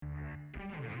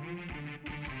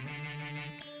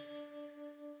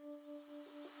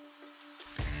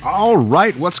All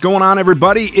right, what's going on,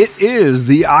 everybody? It is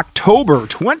the October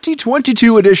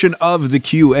 2022 edition of the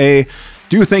QA.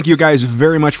 Do thank you guys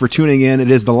very much for tuning in.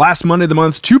 It is the last Monday of the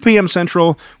month, 2 p.m.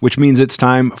 Central, which means it's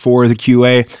time for the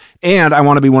QA. And I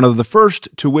want to be one of the first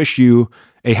to wish you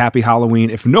a happy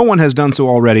Halloween. If no one has done so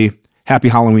already, happy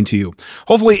Halloween to you.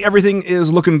 Hopefully everything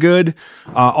is looking good.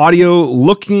 Audio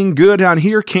looking good on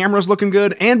here. Camera's looking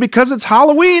good. And because it's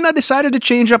Halloween, I decided to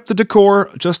change up the decor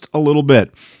just a little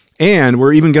bit. And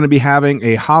we're even going to be having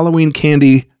a Halloween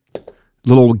candy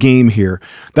little game here.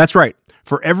 That's right.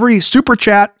 For every super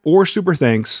chat or super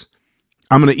thanks,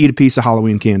 I'm going to eat a piece of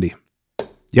Halloween candy.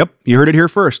 Yep, you heard it here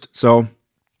first. So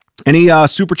any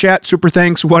super chat, super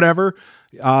thanks, whatever,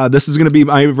 this is going to be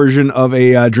my version of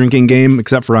a drinking game,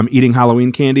 except for I'm eating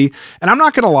Halloween candy. And I'm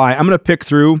not going to lie, I'm going to pick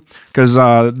through, because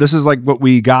this is like what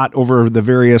we got over the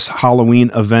various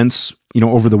Halloween events. You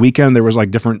know, over the weekend, there was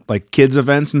like different like kids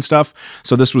events and stuff.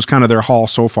 So this was kind of their haul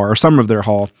so far, or some of their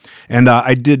haul. And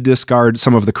I did discard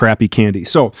some of the crappy candy.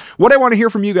 So what I want to hear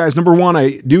from you guys, number one,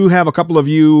 I do have a couple of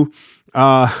you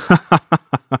tuning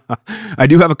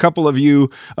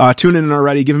in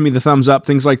already, giving me the thumbs up,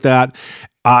 things like that.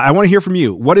 I want to hear from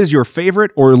you. What is your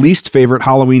favorite or least favorite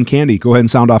Halloween candy? Go ahead and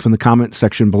sound off in the comment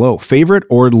section below. Favorite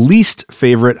or least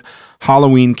favorite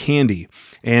Halloween candy?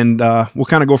 And we'll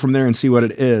kind of go from there and see what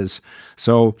it is.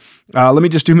 So let me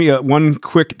just do one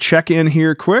quick check-in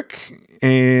here quick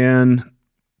and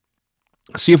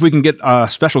see if we can get a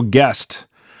special guest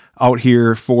out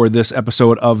here for this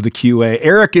episode of the QA.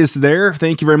 Eric is there.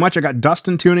 Thank you very much. I got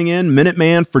Dustin tuning in.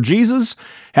 Minuteman for Jesus.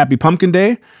 Happy Pumpkin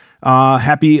Day.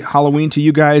 Happy Halloween to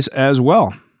you guys as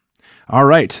well. All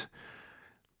right.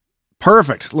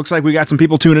 Perfect. Looks like we got some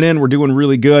people tuning in. We're doing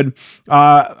really good.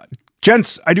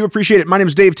 Gents, I do appreciate it. My name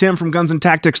is Dave Tim from Guns and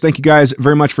Tactics. Thank you guys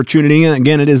very much for tuning in.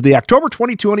 Again, it is the October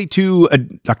 2022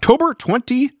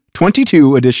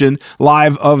 edition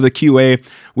live of the QA.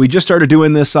 We just started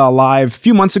doing this live a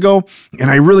few months ago, and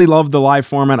I really love the live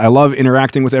format. I love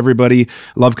interacting with everybody.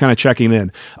 Love kind of checking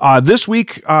in. This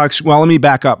week, let me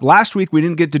back up. Last week, we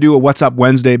didn't get to do a What's Up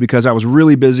Wednesday because I was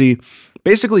really busy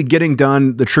basically getting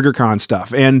done the TriggerCon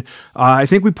stuff. And I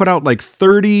think we put out like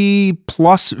 30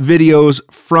 plus videos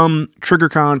from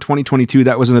TriggerCon 2022.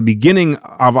 That was in the beginning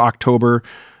of October.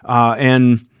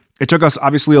 And it took us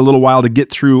obviously a little while to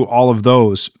get through all of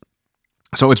those.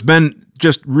 So it's been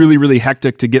just really, really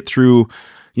hectic to get through,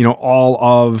 you know, all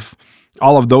of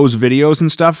those videos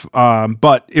and stuff.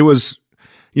 But it was,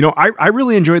 you know, I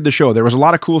really enjoyed the show. There was a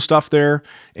lot of cool stuff there,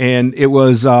 and it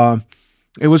was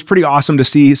pretty awesome to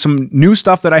see some new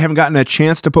stuff that I haven't gotten a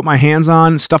chance to put my hands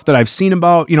on, stuff that I've seen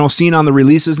about, you know, seen on the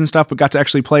releases and stuff, but got to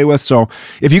actually play with. So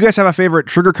if you guys have a favorite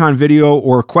TriggerCon video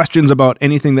or questions about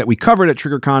anything that we covered at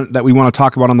TriggerCon that we want to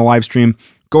talk about on the live stream,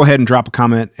 go ahead and drop a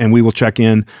comment and we will check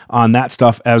in on that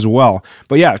stuff as well.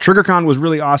 But yeah, TriggerCon was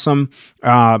really awesome.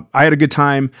 I had a good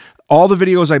time. All the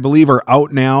videos, I believe, are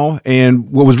out now. And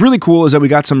what was really cool is that we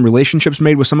got some relationships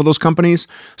made with some of those companies.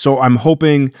 So I'm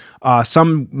hoping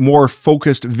some more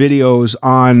focused videos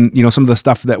on, you know, some of the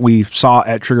stuff that we saw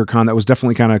at TriggerCon that was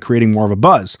definitely kind of creating more of a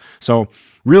buzz. So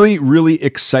really, really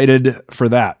excited for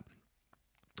that.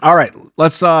 All right,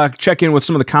 let's check in with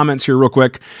some of the comments here real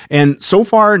quick. And so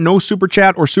far, no super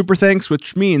chat or super thanks,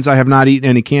 which means I have not eaten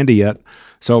any candy yet.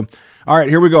 So, all right,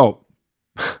 here we go.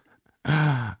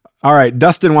 All right,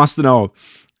 Dustin wants to know,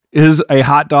 is a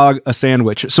hot dog a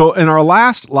sandwich? So in our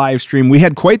last live stream, we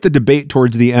had quite the debate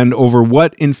towards the end over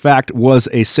what, in fact, was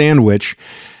a sandwich.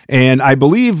 And I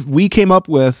believe we came up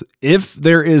with, if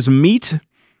there is meat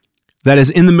that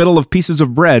is in the middle of pieces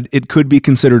of bread, it could be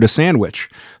considered a sandwich.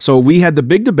 So we had the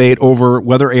big debate over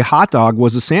whether a hot dog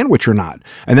was a sandwich or not.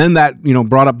 And then that, you know,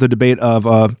 brought up the debate of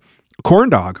a corn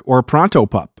dog or a Pronto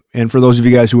Pup. And for those of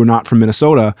you guys who are not from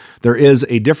Minnesota, there is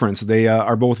a difference. They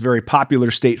are both very popular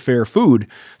state fair food.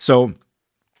 So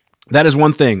that is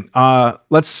one thing.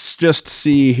 Let's just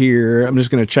see here. I'm just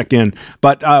going to check in.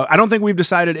 But I don't think we've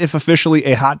decided if officially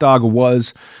a hot dog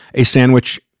was a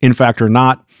sandwich, in fact, or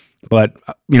not. But,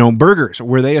 you know, burgers,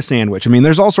 were they a sandwich? I mean,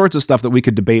 there's all sorts of stuff that we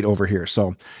could debate over here.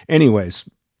 So anyways,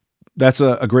 that's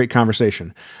a great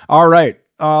conversation. All right,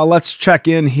 let's check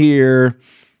in here.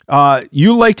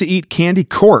 You like to eat candy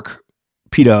cork,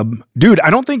 P-Dub. Dude, I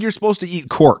don't think you're supposed to eat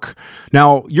cork.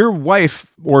 Now, your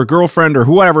wife or girlfriend or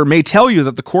whoever may tell you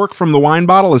that the cork from the wine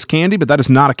bottle is candy, but that is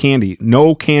not a candy.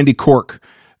 No candy cork.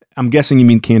 I'm guessing you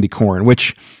mean candy corn,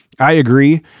 which I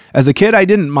agree. As a kid, I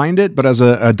didn't mind it, but as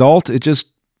an adult, it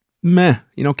just, meh.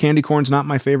 You know, candy corn's not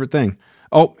my favorite thing.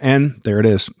 Oh, and there it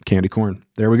is, candy corn.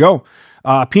 There we go.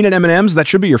 Peanut M&Ms, that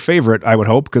should be your favorite, I would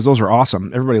hope, because those are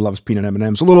awesome. Everybody loves peanut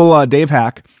M&Ms. A little Dave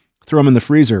hack, throw them in the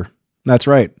freezer. That's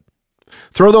right.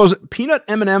 Throw those peanut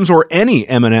M&Ms or any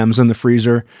M&Ms in the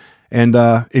freezer and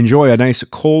enjoy a nice,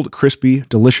 cold, crispy,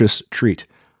 delicious treat.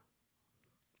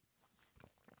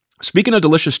 Speaking of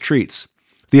delicious treats,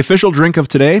 the official drink of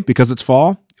today, because it's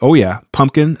fall, oh yeah,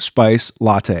 pumpkin spice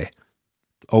latte.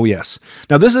 Oh yes.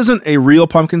 Now this isn't a real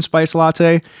pumpkin spice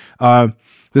latte.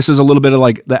 This is a little bit of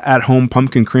like the at-home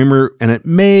pumpkin creamer, and it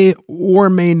may or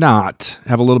may not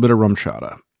have a little bit of rum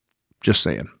chata. Just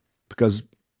saying, because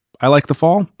I like the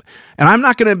fall, and I'm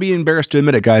not going to be embarrassed to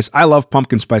admit it, guys. I love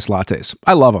pumpkin spice lattes.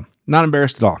 I love them. Not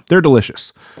embarrassed at all. They're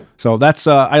delicious. So that's,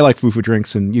 I like Fufu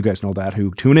drinks, and you guys know that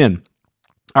who tune in.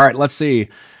 All right, let's see.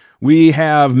 We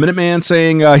have Minuteman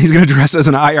saying he's going to dress as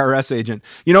an IRS agent.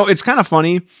 You know, it's kind of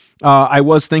funny. I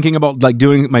was thinking about like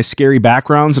doing my scary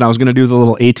backgrounds, and I was going to do the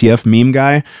little ATF meme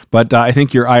guy, but I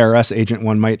think your IRS agent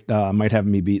one might have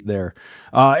me beat there.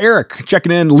 Eric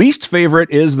checking in. Least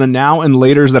favorite is the now and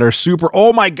laters that are super.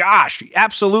 Oh my gosh,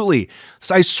 absolutely.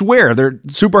 So I swear they're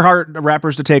super hard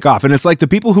wrappers to take off, and it's like the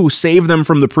people who save them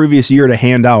from the previous year to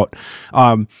hand out.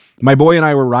 My boy and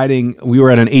I were riding. We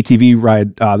were at an ATV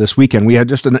ride this weekend. We had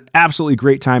just an absolutely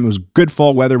great time. It was good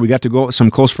fall weather. We got to go with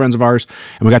some close friends of ours,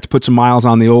 and we got to put some miles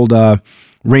on the old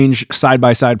range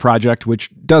side-by-side project, which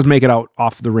does make it out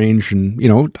off the range. And, you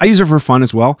know, I use it for fun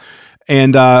as well.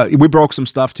 And we broke some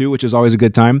stuff too, which is always a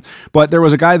good time. But there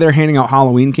was a guy there handing out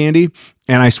Halloween candy,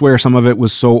 and I swear some of it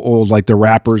was so old, like the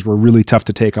wrappers were really tough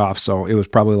to take off. So it was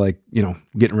probably like, you know,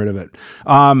 getting rid of it.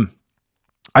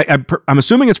 I'm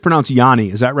assuming it's pronounced Yanni.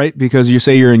 Is that right? Because you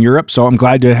say you're in Europe. So I'm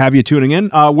glad to have you tuning in.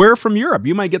 We're from Europe.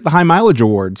 You might get the high mileage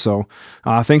award. So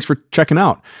thanks for checking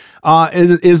out.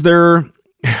 Is there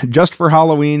just for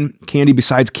Halloween candy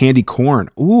besides candy corn?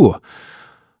 Ooh,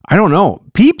 I don't know.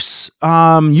 Peeps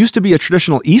used to be a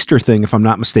traditional Easter thing, if I'm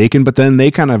not mistaken, but then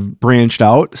they kind of branched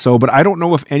out. So, but I don't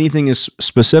know if anything is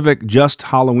specific, just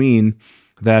Halloween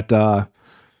that,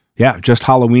 just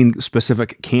Halloween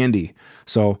specific candy.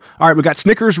 So, all right, we got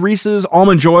Snickers, Reese's,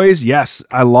 Almond Joys. Yes,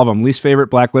 I love them. Least favorite,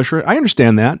 black licorice. I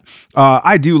understand that.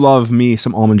 I do love me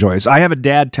some Almond Joys. I have a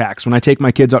dad tax. When I take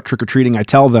my kids out trick-or-treating, I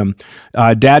tell them,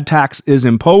 dad tax is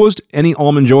imposed. Any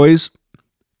Almond Joys,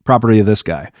 property of this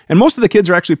guy. And most of the kids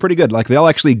are actually pretty good. Like they'll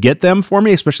actually get them for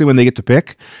me, especially when they get to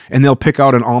pick, and they'll pick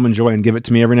out an Almond Joy and give it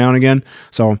to me every now and again.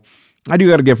 So I do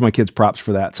got to give my kids props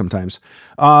for that sometimes.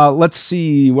 Let's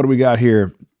see. What do we got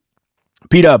here?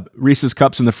 P-Dub, Reese's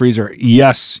Cups in the freezer.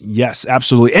 Yes,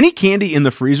 absolutely. Any candy in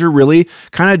the freezer really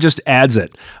kind of just adds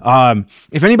it.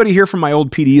 If anybody here from my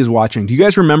old PD is watching, do you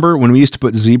guys remember when we used to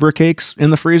put zebra cakes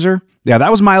in the freezer? Yeah,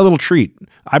 that was my little treat.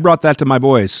 I brought that to my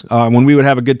boys. When we would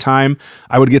have a good time,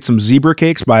 I would get some zebra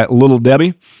cakes by Little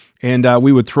Debbie, and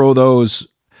we would throw those.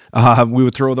 We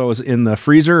would throw those in the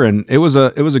freezer, and it was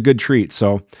a good treat.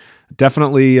 So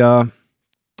definitely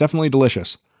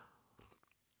delicious.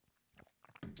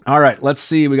 All right, let's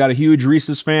see. We got a huge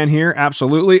Reese's fan here.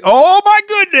 Absolutely. Oh my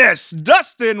goodness.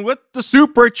 Dustin with the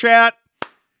super chat.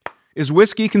 Is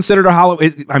whiskey considered a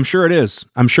Halloween? I'm sure it is.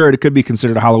 I'm sure it could be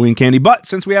considered a Halloween candy. But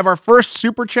since we have our first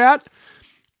super chat,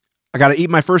 I got to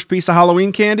eat my first piece of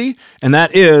Halloween candy, and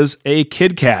that is a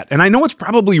Kit Kat. And I know it's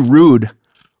probably rude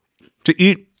to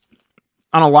eat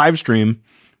on a live stream,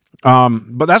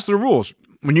 but that's the rules.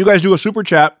 When you guys do a super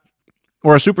chat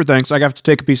or a super thanks, I have to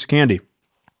take a piece of candy.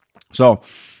 So,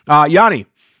 Yanni,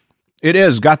 it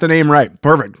is. Got the name right.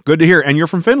 Perfect. Good to hear. And you're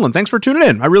from Finland. Thanks for tuning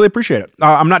in. I really appreciate it.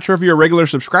 I'm not sure if you're a regular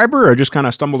subscriber or just kind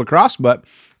of stumbled across, but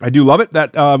I do love it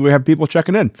that we have people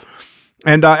checking in.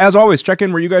 And as always, check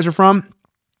in where you guys are from.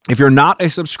 If you're not a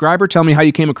subscriber, tell me how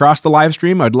you came across the live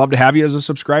stream. I'd love to have you as a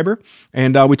subscriber.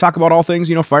 And we talk about all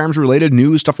things, firearms related,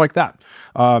 news, stuff like that.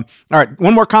 All right,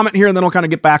 one more comment here, and then I'll kind of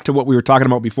get back to what we were talking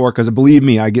about before, because believe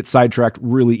me, I get sidetracked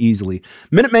really easily.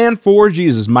 Minuteman for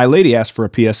Jesus. My lady asked for a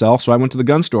PSL, so I went to the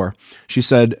gun store. She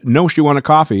said, no, she wanted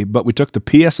coffee, but we took the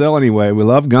PSL anyway. We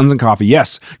love guns and coffee.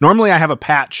 Yes, normally I have a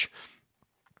patch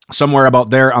somewhere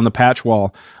about there on the patch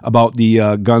wall about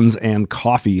the guns and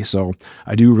coffee. So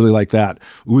I do really like that.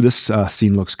 Ooh, this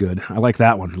scene looks good. I like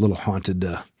that one. A little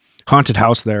haunted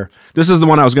house there. This is the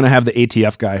one I was going to have the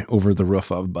ATF guy over the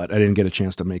roof of, but I didn't get a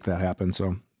chance to make that happen.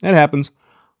 So it happens.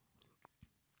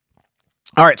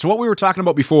 All right. So what we were talking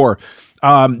about before,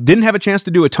 didn't have a chance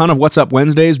to do a ton of What's Up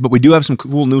Wednesdays, but we do have some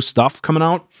cool new stuff coming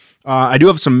out. I do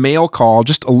have some mail call,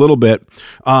 just a little bit.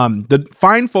 The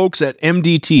fine folks at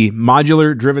MDT,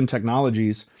 Modular Driven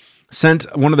Technologies,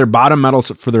 sent one of their bottom metals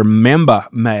for their Mamba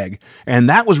mag, and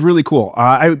that was really cool.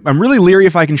 I'm really leery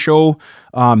if I can show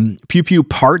Pew Pew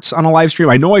parts on a live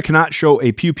stream. I know I cannot show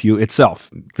a Pew Pew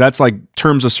itself. That's like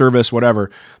terms of service,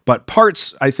 whatever. But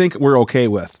parts, I think we're okay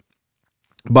with.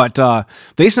 But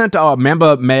they sent a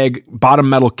Mamba Mag bottom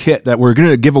metal kit that we're going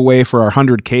to give away for our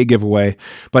 100K giveaway.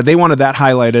 But they wanted that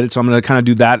highlighted, so I'm going to kind of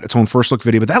do that, its own first look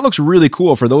video. But that looks really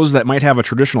cool for those that might have a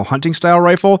traditional hunting style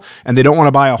rifle and they don't want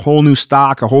to buy a whole new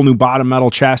stock, a whole new bottom metal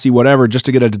chassis, whatever, just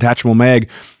to get a detachable mag.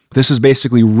 This is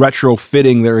basically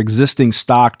retrofitting their existing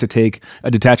stock to take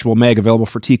a detachable mag available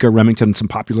for Tikka, Remington, and some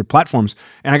popular platforms.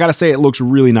 And I got to say, it looks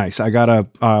really nice. I got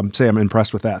to say I'm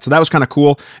impressed with that. So that was kind of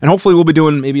cool. And hopefully we'll be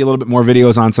doing maybe a little bit more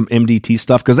videos on some MDT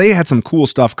stuff because they had some cool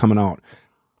stuff coming out.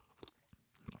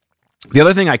 The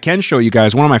other thing I can show you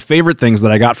guys, one of my favorite things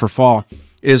that I got for fall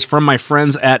is from my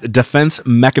friends at Defense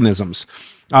Mechanisms.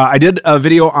 I did a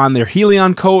video on their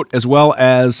Helion coat as well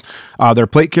as their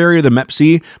plate carrier, the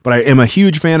MEP-C, but I am a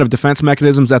huge fan of Defense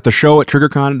Mechanisms. At the show at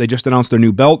TriggerCon, they just announced their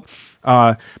new belt.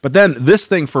 But then this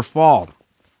thing for fall,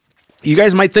 you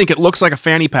guys might think it looks like a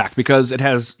fanny pack because it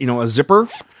has, a zipper.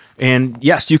 And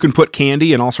yes, you can put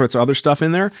candy and all sorts of other stuff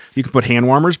in there. You can put hand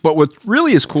warmers. But what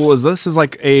really is cool is this is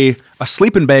like a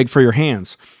sleeping bag for your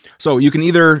hands. So you can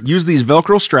either use these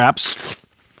Velcro straps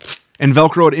and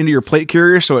Velcro it into your plate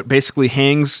carrier so it basically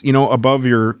hangs, above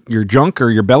your junk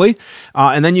or your belly.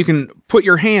 And then you can put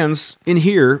your hands in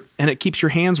here and it keeps your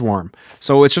hands warm.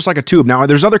 So it's just like a tube. Now,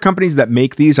 there's other companies that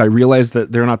make these. I realize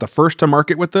that they're not the first to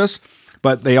market with this,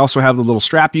 but they also have the little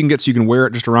strap you can get so you can wear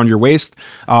it just around your waist.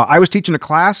 I was teaching a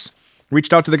class,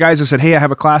 reached out to the guys and said, hey, I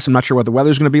have a class. I'm not sure what the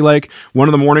weather's going to be like. One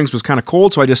of the mornings was kind of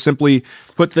cold, so I just simply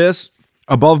put this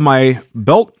above my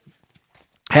belt.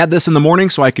 Had this in the morning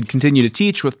so I could continue to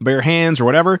teach with bare hands or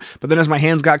whatever. But then as my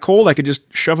hands got cold, I could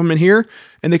just shove them in here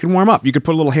and they can warm up. You could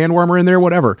put a little hand warmer in there,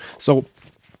 whatever. So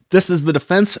this is the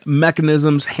Defense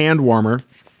Mechanisms hand warmer.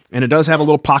 And it does have a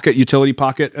little pocket, utility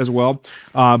pocket as well.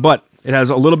 But it has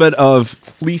a little bit of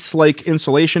fleece-like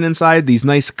insulation inside. These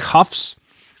nice cuffs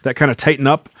that kind of tighten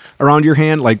up around your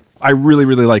hand. Like, I really,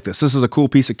 really like this. This is a cool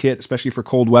piece of kit, especially for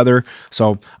cold weather.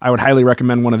 So I would highly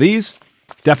recommend one of these.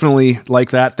 Definitely like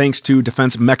that. Thanks to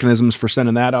Defense Mechanisms for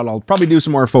sending that out. I'll probably do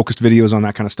some more focused videos on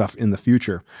that kind of stuff in the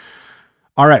future.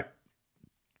 All right.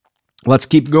 Let's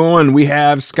keep going. We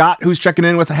have Scott who's checking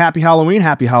in with a happy Halloween.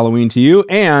 Happy Halloween to you.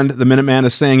 And the Minuteman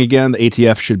is saying again, the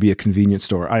ATF should be a convenience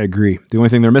store. I agree. The only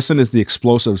thing they're missing is the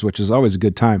explosives, which is always a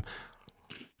good time.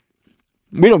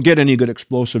 We don't get any good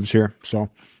explosives here. So,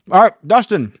 all right,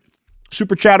 Dustin,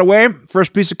 super chat away.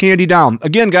 First piece of candy down.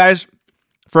 Again, guys,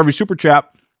 for every super chat,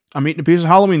 I'm eating a piece of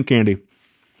Halloween candy.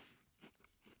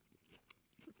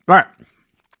 All right,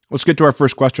 let's get to our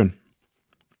first question.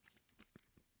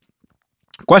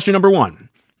 Question number 1.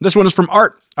 This one is from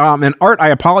Art. And Art, I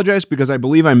apologize because I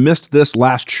believe I missed this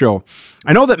last show.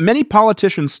 I know that many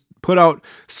politicians put out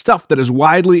stuff that is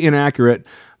widely inaccurate,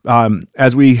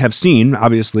 as we have seen,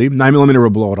 obviously. 9mm will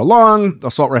blow it along. The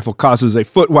assault rifle causes a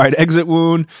foot-wide exit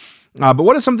wound. But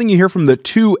what is something you hear from the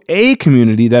 2A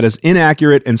community that is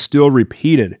inaccurate and still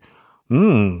repeated?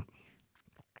 If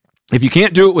you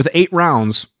can't do it with 8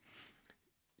 rounds,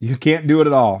 you can't do it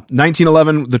at all.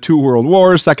 1911, the 2 world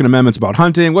wars, Second Amendment's about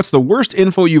hunting. What's the worst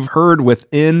info you've heard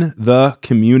within the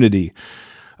community?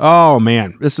 Oh,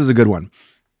 man, this is a good one.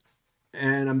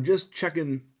 And I'm just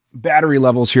checking battery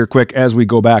levels here quick as we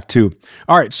go back too.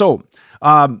 All right, so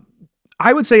I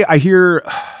would say I hear...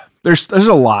 There's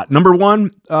a lot. Number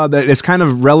one that is kind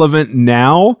of relevant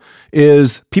now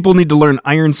is people need to learn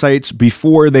iron sights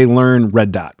before they learn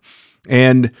red dot.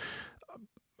 And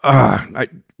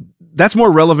that's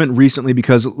more relevant recently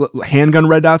because handgun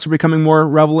red dots are becoming more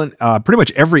relevant. Pretty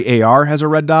much every AR has a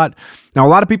red dot. Now, a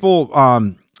lot of people,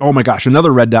 oh my gosh,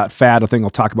 another red dot fad, a thing I'll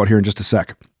talk about here in just a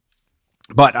sec.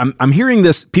 But I'm hearing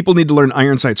this, people need to learn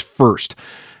iron sights first.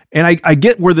 And I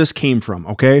get where this came from,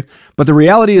 okay? But the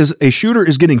reality is a shooter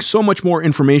is getting so much more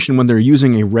information when they're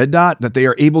using a red dot that they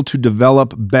are able to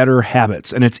develop better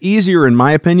habits. And it's easier, in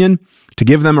my opinion, to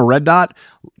give them a red dot,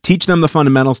 teach them the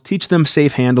fundamentals, teach them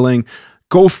safe handling,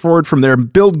 go forward from there,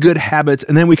 build good habits,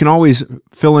 and then we can always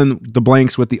fill in the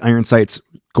blanks with the iron sights,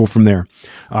 go from there.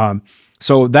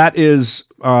 So that is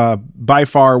by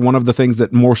far one of the things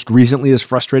that most recently is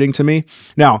frustrating to me.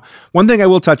 Now, one thing I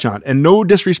will touch on, and no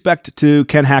disrespect to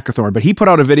Ken Hackathorn, but he put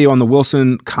out a video on the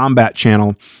Wilson Combat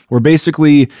channel where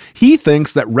basically he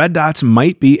thinks that red dots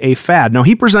might be a fad. Now,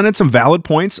 he presented some valid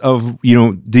points of,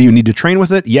 do you need to train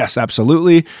with it? Yes,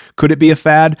 absolutely. Could it be a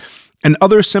fad? And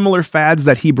other similar fads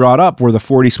that he brought up were the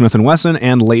 40 Smith & Wesson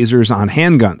and lasers on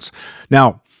handguns.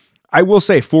 Now, I will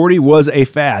say 40 was a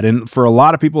fad, and for a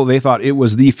lot of people, they thought it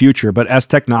was the future. But as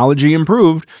technology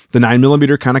improved, the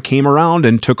 9mm kind of came around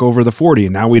and took over the 40,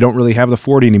 and now we don't really have the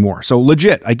 40 anymore. So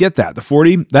legit, I get that. The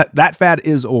 40, that fad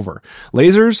is over.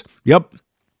 Lasers, yep.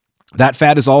 That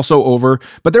fad is also over,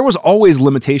 but there was always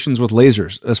limitations with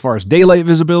lasers as far as daylight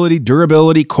visibility,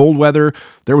 durability, cold weather.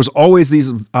 There was always these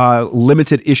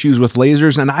limited issues with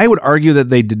lasers, and I would argue that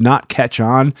they did not catch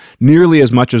on nearly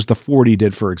as much as the 40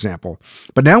 did, for example.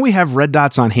 But now we have red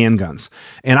dots on handguns,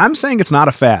 and I'm saying it's not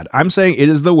a fad. I'm saying it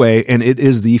is the way, and it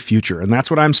is the future, and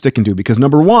that's what I'm sticking to, because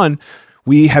number one,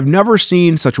 we have never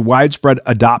seen such widespread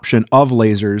adoption of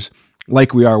lasers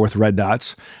like we are with red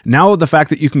dots. Now the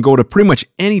fact that you can go to pretty much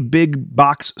any big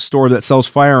box store that sells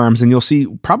firearms and you'll see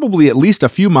probably at least a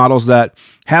few models that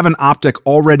have an optic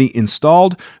already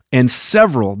installed and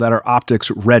several that are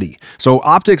optics ready. So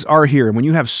optics are here. And when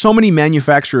you have so many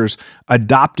manufacturers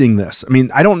adopting this, I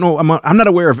mean, I don't know, I'm not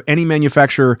aware of any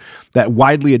manufacturer that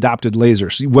widely adopted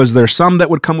lasers. Was there some that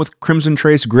would come with Crimson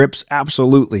Trace grips?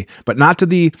 Absolutely. But not to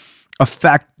the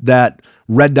effect that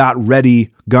red dot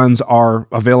ready guns are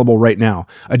available right now.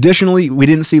 Additionally, we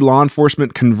didn't see law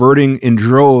enforcement converting in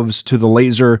droves to the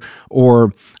laser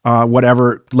or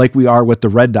whatever like we are with the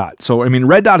red dot. So, I mean,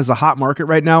 red dot is a hot market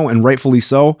right now, and rightfully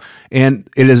so. And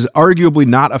it is arguably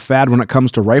not a fad when it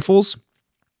comes to rifles.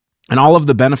 And all of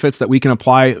the benefits that we can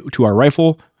apply to our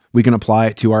rifle, we can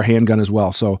apply to our handgun as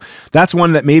well. So that's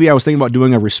one that maybe I was thinking about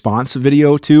doing a response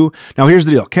video to. Now, here's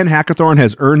the deal. Ken Hackathorn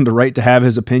has earned the right to have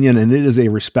his opinion, and it is a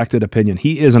respected opinion.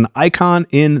 He is an icon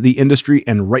in the industry,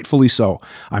 and rightfully so.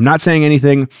 I'm not saying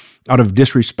anything out of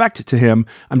disrespect to him.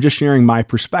 I'm just sharing my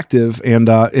perspective, and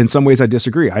in some ways I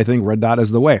disagree. I think red dot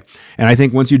is the way. And I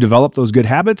think once you develop those good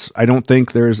habits, I don't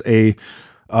think there's a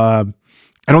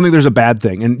bad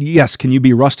thing. And yes, can you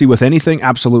be rusty with anything?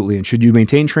 Absolutely. And should you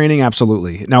maintain training?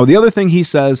 Absolutely. Now, the other thing he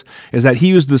says is that he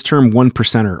used this term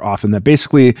 1%er often, that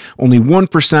basically only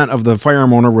 1% of the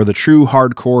firearm owner were the true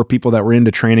hardcore people that were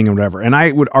into training and whatever. And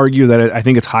I would argue that I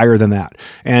think it's higher than that.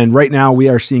 And right now we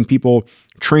are seeing people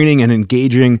training and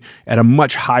engaging at a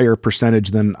much higher percentage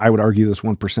than I would argue this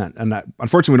 1%. And that,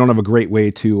 unfortunately, we don't have a great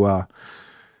way to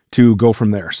go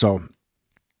from there. So,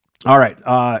 all right.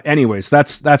 Anyways,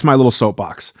 that's my little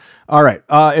soapbox. All right.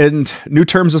 And new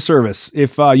terms of service.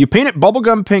 If you paint it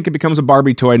bubblegum pink, it becomes a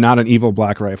Barbie toy, not an evil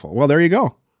black rifle. Well, there you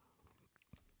go.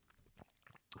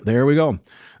 There we go.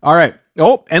 All right.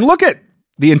 Oh, and look at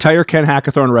the entire Ken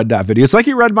Hackathorn red dot video. It's like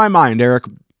you read my mind, Eric.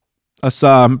 Us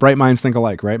bright minds think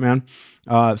alike, right, man?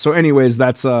 So anyways,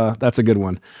 that's a good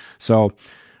one. So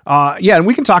yeah, and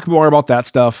we can talk more about that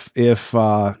stuff if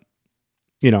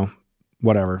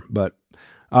whatever, but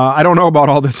I don't know about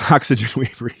all this oxygen we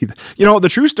breathe. You know, the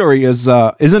true story is,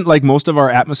 isn't like most of our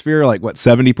atmosphere, like what,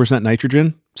 70%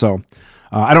 nitrogen? So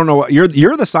I don't know.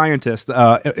 You're the scientist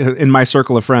in my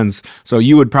circle of friends. So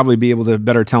you would probably be able to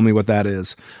better tell me what that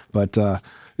is. But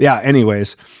yeah,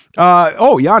 anyways.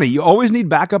 Oh, Yanni, you always need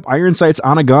backup iron sights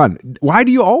on a gun. Why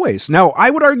do you always? Now, I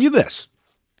would argue this.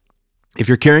 If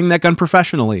you're carrying that gun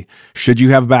professionally, should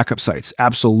you have backup sights?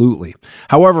 Absolutely.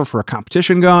 However, for a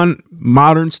competition gun,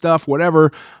 modern stuff,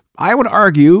 whatever, I would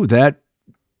argue that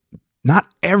not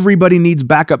everybody needs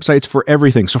backup sights for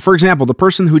everything. So for example, the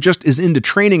person who just is into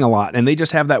training a lot and they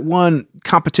just have that one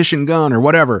competition gun or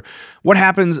whatever, what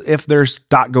happens if their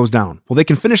dot goes down? Well, they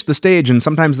can finish the stage, and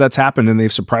sometimes that's happened and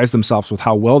they've surprised themselves with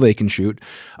how well they can shoot.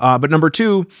 But number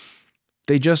two,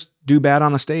 they just do bad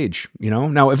on a stage, you know?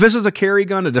 Now, if this is a carry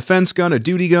gun, a defense gun, a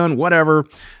duty gun, whatever,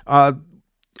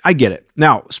 I get it.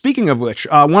 Now, speaking of which,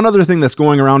 one other thing that's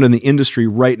going around in the industry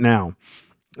right now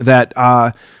that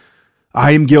I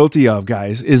am guilty of,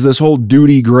 guys, is this whole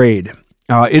duty grade.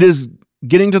 It is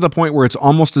getting to the point where it's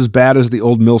almost as bad as the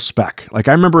old mil spec. Like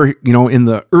I remember, you know, in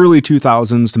the early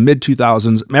 2000s to mid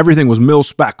 2000s, everything was mil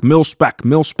spec, mil spec,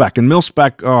 mil spec, and mil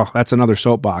spec. Oh, that's another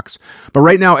soapbox. But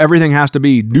right now, everything has to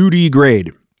be duty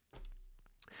grade.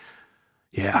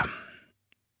 Yeah.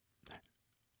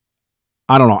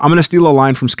 I don't know. I'm going to steal a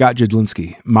line from Scott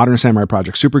Jedlinski, Modern Samurai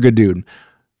Project. Super good dude.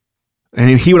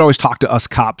 And he would always talk to us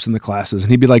cops in the classes,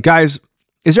 and he'd be like, guys,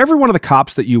 is every one of the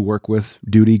cops that you work with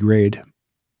duty grade?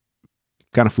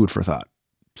 Kind of food for thought.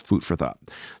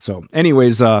 So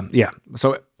anyways, yeah,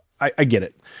 so I get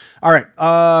it. All right.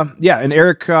 Yeah. And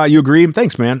Eric, you agree?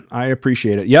 Thanks, man. I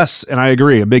appreciate it. Yes. And I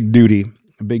agree. A big duty.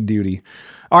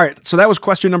 All right. So that was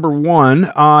question number 1.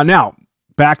 Now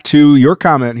back to your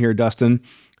comment here, Dustin.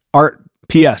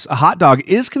 P.S. A hot dog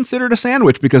is considered a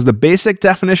sandwich because the basic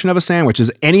definition of a sandwich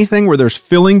is anything where there's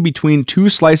filling between 2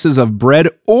 slices of bread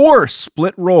or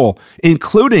split roll,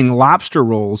 including lobster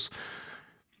rolls.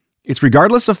 It's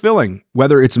regardless of filling,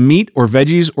 whether it's meat or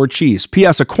veggies or cheese.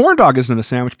 P.S. A corn dog isn't a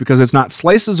sandwich because it's not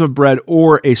slices of bread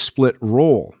or a split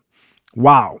roll.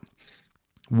 Wow.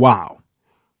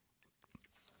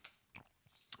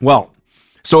 Well,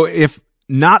 so if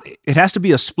it has to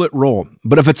be a split roll.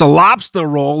 But if it's a lobster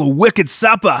roll, a wicked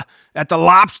supper at the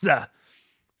lobster.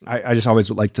 I just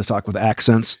always like to talk with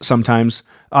accents sometimes.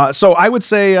 So I would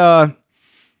say,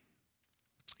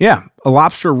 yeah, a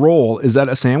lobster roll. Is that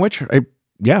a sandwich?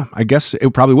 Yeah, I guess it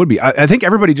probably would be. I think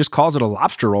everybody just calls it a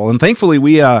lobster roll. And thankfully,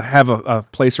 we have a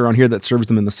place around here that serves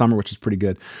them in the summer, which is pretty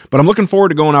good. But I'm looking forward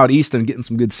to going out east and getting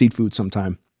some good seafood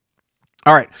sometime.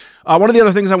 All right. One of the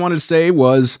other things I wanted to say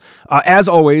was, as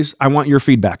always, I want your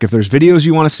feedback. If there's videos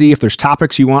you want to see, if there's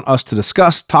topics you want us to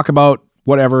discuss, talk about,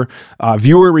 whatever,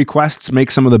 viewer requests make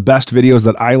some of the best videos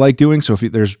that I like doing. So if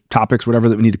there's topics, whatever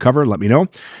that we need to cover, let me know.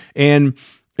 And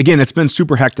again, it's been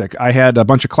super hectic. I had a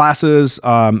bunch of classes.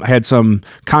 I had some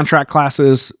contract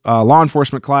classes, law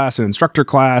enforcement class, an instructor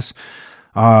class,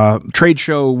 trade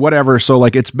show, whatever. So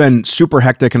like it's been super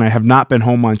hectic and I have not been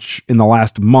home much in the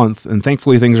last month. And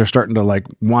thankfully things are starting to like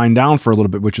wind down for a little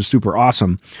bit, which is super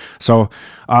awesome. So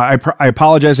I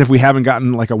apologize if we haven't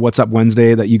gotten like a What's Up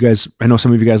Wednesday that you guys, I know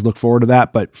some of you guys look forward to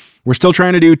that, but we're still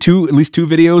trying to do at least two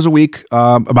videos a week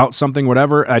about something,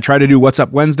 whatever. I try to do What's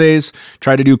Up Wednesdays,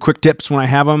 try to do quick tips when I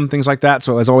have them, things like that.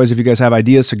 So as always, if you guys have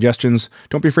ideas, suggestions,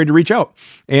 don't be afraid to reach out.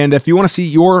 And if you want to see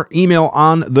your email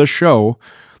on the show,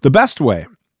 the best way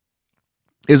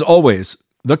is always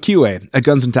the QA at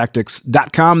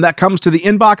gunsandtactics.com. That comes to the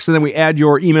inbox, and then we add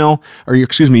your email, or your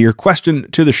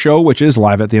question to the show, which is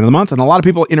live at the end of the month. And a lot of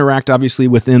people interact, obviously,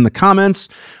 within the comments.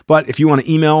 But if you want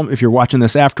to email, if you're watching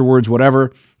this afterwards,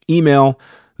 whatever, email,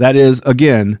 that is,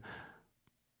 again,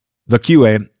 the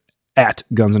QA at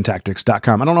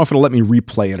gunsandtactics.com. I don't know if it'll let me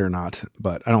replay it or not,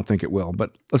 but I don't think it will.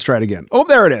 But let's try it again. Oh,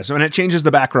 there it is. And it changes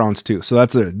the backgrounds too. So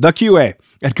that's it. The QA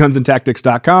at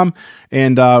gunsandtactics.com.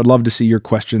 And I'd love to see your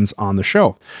questions on the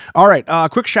show. All right.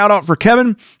 Quick shout out for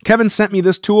Kevin. Kevin sent me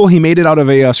this tool. He made it out of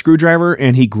a screwdriver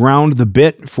and he ground the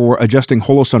bit for adjusting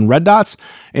Holosun red dots.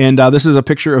 And this is a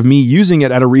picture of me using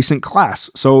it at a recent class.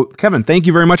 So Kevin, thank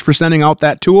you very much for sending out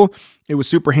that tool. It was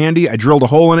super handy. I drilled a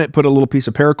hole in it, put a little piece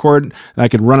of paracord, and I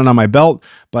could run it on my belt.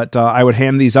 But I would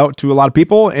hand these out to a lot of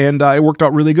people, and it worked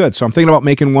out really good. So I'm thinking about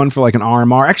making one for like an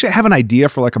RMR. Actually, I have an idea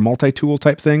for like a multi-tool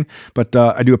type thing, but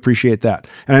I do appreciate that.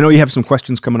 And I know you have some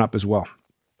questions coming up as well.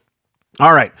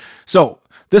 All right. So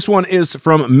this one is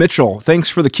from Mitchell. Thanks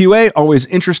for the QA. Always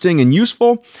interesting and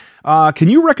useful. Can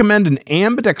you recommend an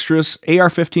ambidextrous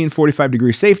AR-15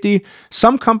 45-degree safety?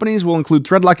 Some companies will include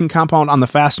thread locking compound on the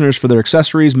fasteners for their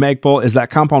accessories. Magpul, is that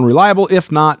compound reliable?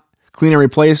 If not, clean and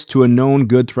replace to a known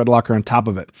good thread locker on top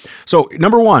of it. So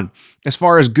number one, as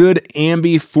far as good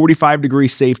ambi 45-degree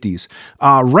safeties,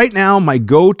 right now my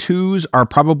go-tos are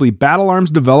probably Battle Arms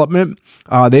Development.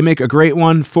 They make a great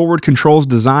one. Forward Controls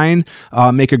Design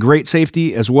make a great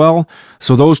safety as well.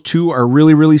 So those two are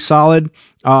really, really solid.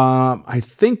 I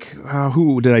think,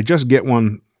 who did I just get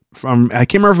one from? I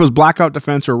can't remember if it was Blackout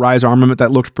Defense or Rise Armament.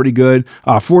 That looked pretty good.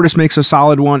 Fortis makes a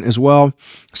solid one as well.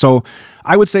 So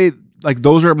I would say like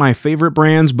those are my favorite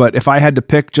brands, but if I had to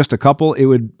pick just a couple,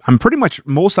 I'm pretty much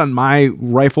most on my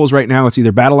rifles right now. It's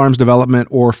either Battle Arms Development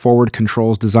or Forward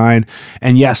Controls Design.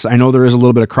 And yes, I know there is a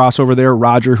little bit of crossover there.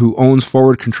 Roger, who owns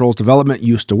Forward Controls Development,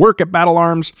 used to work at Battle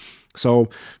Arms. So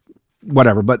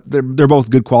whatever, but they're both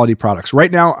good quality products.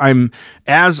 Right now,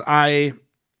 I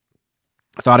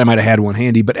thought I might have had one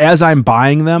handy, but as I'm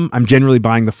buying them, I'm generally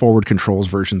buying the Forward Controls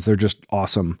versions. They're just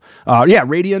awesome.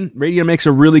 Radian makes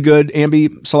a really good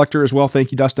ambi selector as well.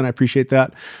 Thank you, Dustin. I appreciate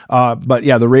that. But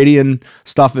yeah, the Radian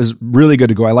stuff is really good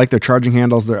to go. I like their charging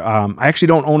handles. I actually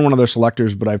don't own one of their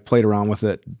selectors, but I've played around with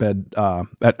it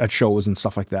at shows and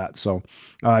stuff like that. So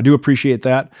I do appreciate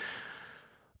that.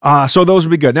 So those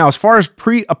would be good. Now, as far as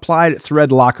pre-applied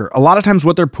thread locker, a lot of times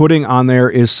what they're putting on there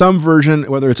is some version,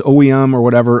 whether it's OEM or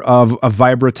whatever, of a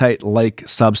Vibratite-like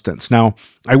substance. Now,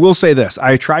 I will say this.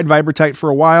 I tried Vibratite for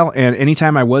a while, and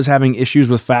anytime I was having issues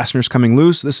with fasteners coming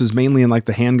loose, this is mainly in like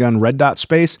the handgun red dot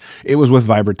space, it was with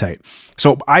Vibratite.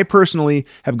 So I personally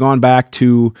have gone back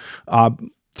to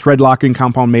thread locking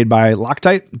compound made by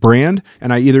Loctite brand,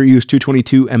 and I either use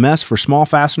 222 MS for small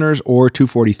fasteners or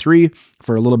 243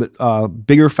 for a little bit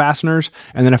bigger fasteners.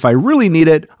 And then if I really need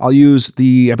it, I'll use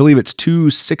I believe it's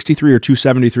 263 or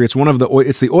 273.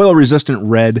 It's the oil resistant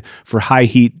red for high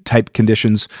heat type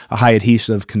conditions, high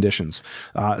adhesive conditions.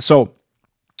 So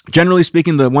generally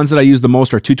speaking, the ones that I use the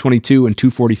most are 222 and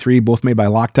 243, both made by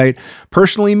Loctite.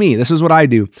 Personally, this is what I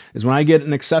do, is when I get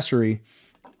an accessory,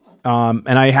 and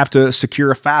I have to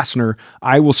secure a fastener,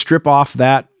 I will strip off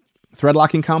that thread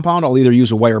locking compound, I'll either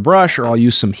use a wire brush or I'll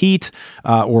use some heat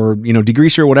or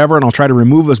degreaser or whatever, and I'll try to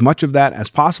remove as much of that as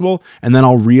possible, and then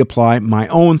I'll reapply my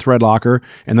own thread locker,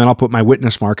 and then I'll put my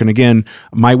witness mark. And again,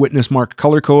 my witness mark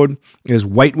color code is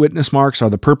white witness marks are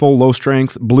the purple low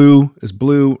strength, blue is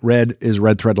blue, red is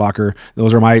red thread locker.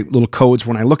 Those are my little codes.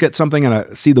 When I look at something and I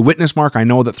see the witness mark, I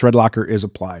know that thread locker is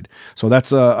applied. So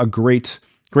that's a great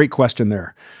question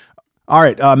there. All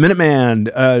right,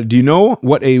 Minuteman, do you know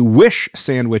what a wish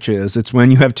sandwich is? It's when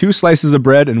you have 2 slices of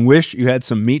bread and wish you had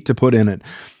some meat to put in it.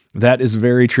 That is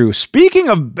very true. Speaking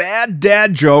of bad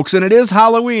dad jokes, and it is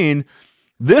Halloween,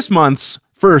 this month's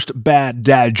first bad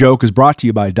dad joke is brought to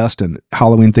you by Dustin,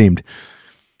 Halloween themed.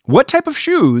 What type of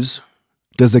shoes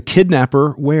does a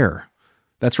kidnapper wear?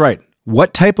 That's right.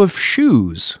 What type of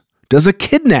shoes does a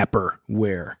kidnapper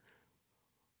wear?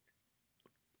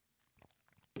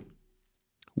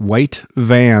 White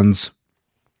Vans.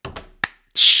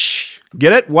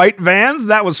 Get it? White Vans?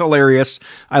 That was hilarious.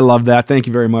 I love that. Thank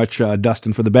you very much,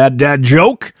 Dustin, for the bad dad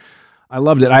joke. I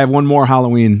loved it. I have one more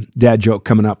Halloween dad joke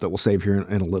coming up that we'll save here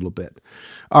in a little bit.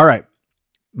 All right.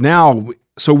 Now,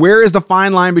 so where is the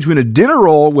fine line between a dinner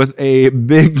roll with a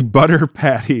big butter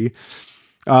patty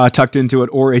tucked into it,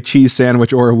 or a cheese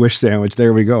sandwich, or a wish sandwich?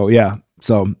 There we go. Yeah.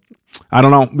 So I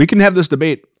don't know. We can have this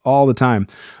debate all the time.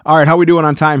 All right, how are we doing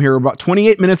on time here? We're about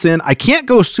 28 minutes in. I can't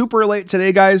go super late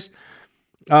today, guys,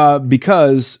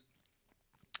 because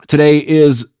today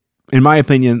is, in my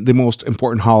opinion, the most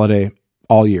important holiday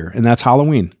all year, and that's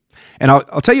Halloween. And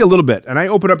I'll tell you a little bit, and I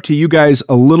open up to you guys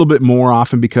a little bit more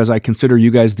often because I consider you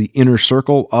guys the inner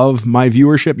circle of my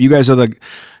viewership. You guys are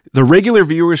the regular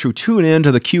viewers who tune in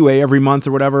to the QA every month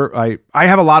or whatever. I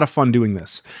have a lot of fun doing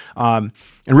this. And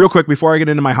real quick, before I get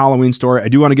into my Halloween story, I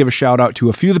do want to give a shout out to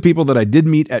a few of the people that I did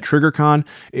meet at TriggerCon.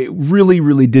 It really,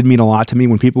 really did mean a lot to me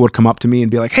when people would come up to me and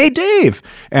be like, "Hey, Dave."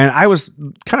 And I was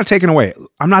kind of taken away.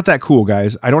 I'm not that cool,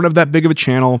 guys. I don't have that big of a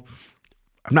channel.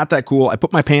 I'm not that cool. I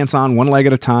put my pants on one leg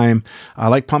at a time. I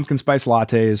like pumpkin spice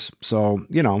lattes. So,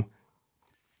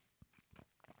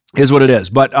 is what it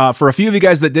is. But for a few of you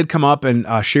guys that did come up and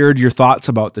shared your thoughts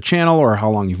about the channel or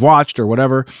how long you've watched or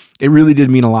whatever, it really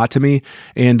did mean a lot to me.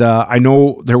 And I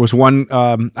know there was one,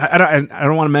 I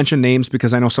don't want to mention names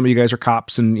because I know some of you guys are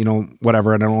cops and,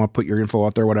 whatever, and I don't want to put your info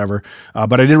out there, whatever.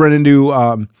 But I did run into,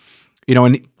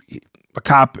 a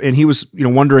cop, and he was,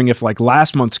 wondering if like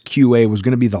last month's QA was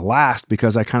going to be the last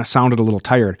because I kind of sounded a little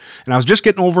tired. And I was just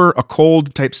getting over a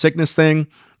cold type sickness thing,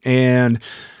 and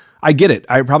I get it.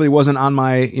 I probably wasn't on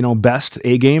my, best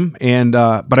A game. And,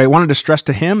 but I wanted to stress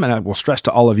to him, and I will stress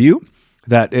to all of you,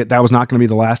 that that was not going to be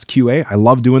the last QA. I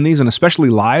love doing these, and especially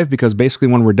live, because basically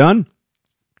when we're done,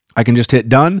 I can just hit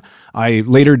done. I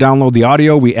later download the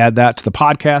audio. We add that to the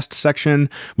podcast section.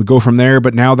 We go from there.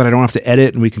 But now that I don't have to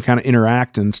edit and we can kind of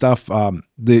interact and stuff,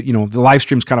 the live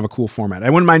stream's kind of a cool format. I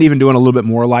wouldn't mind even doing a little bit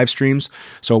more live streams.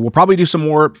 So we'll probably do some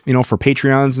more, for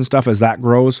Patreons and stuff as that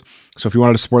grows. So if you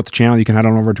wanted to support the channel, you can head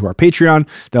on over to our Patreon.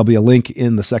 There'll be a link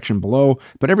in the section below.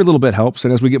 But every little bit helps.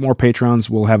 And as we get more patrons,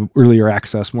 we'll have earlier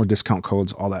access, more discount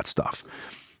codes, all that stuff.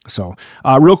 So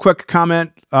real quick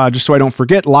comment, just so I don't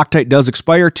forget, Loctite does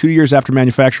expire 2 years after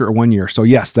manufacture or 1 year. So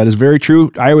yes, that is very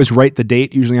true. I always write the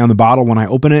date usually on the bottle when I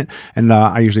open it, and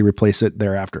I usually replace it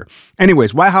thereafter.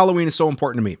 Anyways, why Halloween is so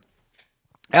important to me.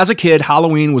 As a kid,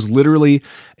 Halloween was literally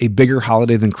a bigger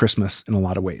holiday than Christmas in a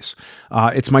lot of ways.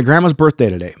 It's my grandma's birthday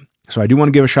today. So I do want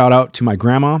to give a shout out to my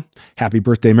grandma. Happy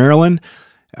birthday, Marilyn.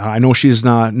 I know she's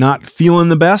not feeling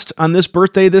the best on this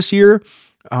birthday this year.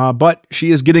 But she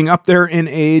is getting up there in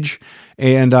age,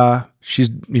 and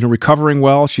she's recovering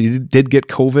well. She did get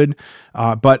COVID,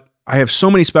 but I have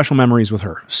so many special memories with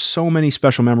her. So many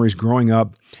special memories growing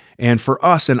up. And for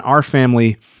us and our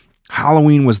family,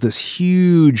 Halloween was this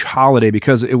huge holiday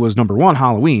because it was number one,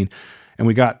 Halloween, and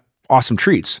we got awesome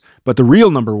treats. But the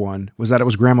real number one was that it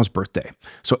was grandma's birthday.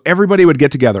 So everybody would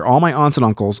get together, all my aunts and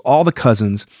uncles, all the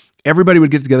cousins, everybody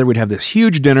would get together. We'd have this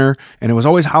huge dinner, and it was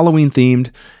always Halloween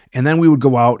themed. And then we would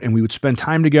go out and we would spend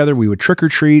time together. We would trick or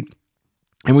treat,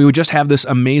 and we would just have this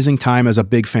amazing time as a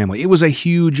big family. It was a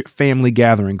huge family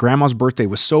gathering. Grandma's birthday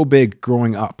was so big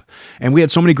growing up, and we had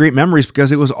so many great memories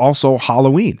because it was also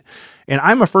Halloween. And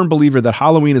I'm a firm believer that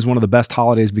Halloween is one of the best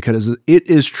holidays because it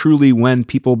is truly when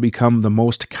people become the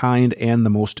most kind and the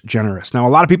most generous. Now, a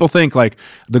lot of people think like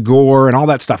the gore and all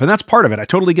that stuff, and that's part of it. I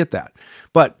totally get that.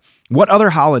 But what other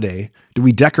holiday do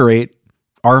we decorate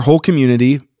our whole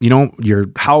community, your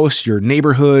house, your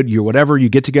neighborhood, your whatever, you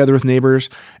get together with neighbors?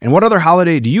 And what other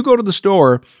holiday do you go to the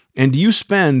store and do you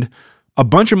spend a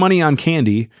bunch of money on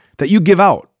candy that you give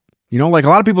out? You know, like a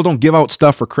lot of people don't give out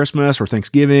stuff for Christmas or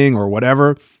Thanksgiving or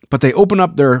whatever, but they open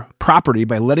up their property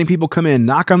by letting people come in,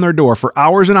 knock on their door for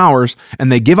hours and hours,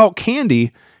 and they give out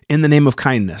candy in the name of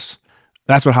kindness.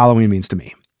 That's what Halloween means to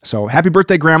me. So happy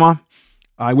birthday, Grandma.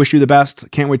 I wish you the best.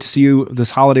 Can't wait to see you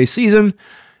this holiday season.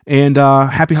 And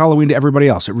happy Halloween to everybody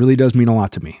else. It really does mean a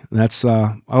lot to me. That's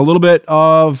a little bit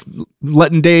of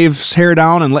letting Dave's hair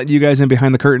down and letting you guys in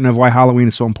behind the curtain of why Halloween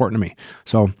is so important to me.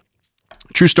 So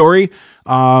true story.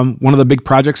 One of the big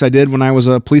projects I did when I was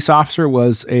a police officer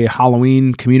was a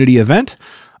Halloween community event.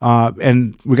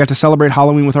 And we got to celebrate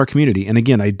Halloween with our community. And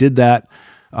again, I did that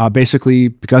basically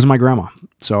because of my grandma.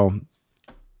 So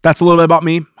that's a little bit about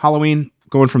me, Halloween,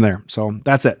 going from there. So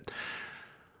that's it.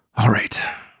 All right.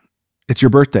 It's your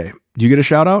birthday. Do you get a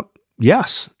shout out?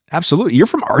 Yes, absolutely. You're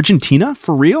from Argentina?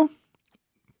 For real?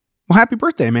 Well, happy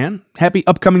birthday, man. Happy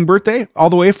upcoming birthday all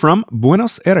the way from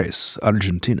Buenos Aires,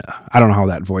 Argentina. I don't know how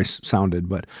that voice sounded,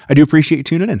 but I do appreciate you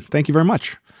tuning in. Thank you very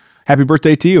much. Happy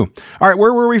birthday to you. All right,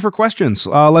 where were we for questions?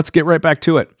 Let's get right back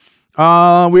to it. We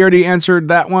already answered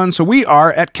that one. So we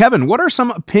are at Kevin. What are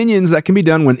some opinions that can be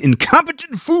done when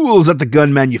incompetent fools at the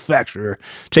gun manufacturer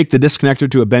take the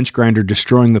disconnector to a bench grinder,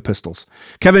 destroying the pistols?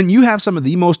 Kevin, you have some of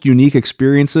the most unique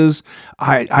experiences.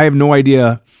 I have no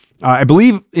idea. I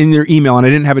believe in your email, and I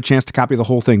didn't have a chance to copy the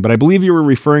whole thing, but I believe you were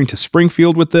referring to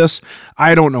Springfield with this.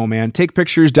 I don't know, man. Take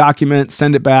pictures, document,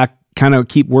 send it back, kind of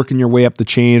keep working your way up the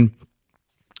chain.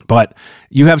 But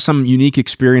you have some unique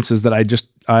experiences that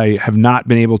I have not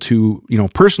been able to,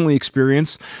 personally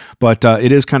experience, but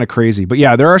it is kind of crazy. But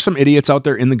yeah, there are some idiots out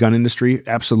there in the gun industry.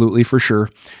 Absolutely, for sure.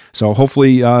 So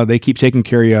hopefully they keep taking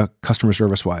care of you customer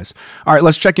service wise. All right,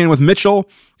 let's check in with Mitchell.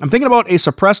 I'm thinking about a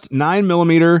suppressed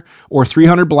 9mm or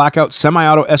 300 blackout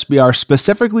semi-auto SBR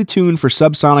specifically tuned for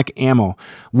subsonic ammo,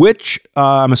 which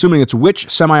I'm assuming it's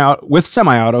with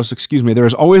semi-autos, there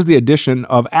is always the addition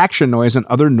of action noise and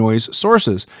other noise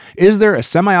sources. Is there a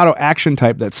semi-auto action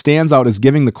type that stands out as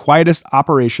giving the quietest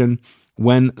operation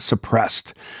when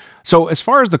suppressed? So as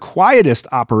far as the quietest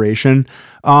operation,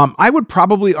 I would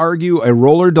probably argue a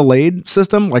roller delayed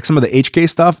system, like some of the HK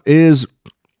stuff, is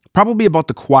probably about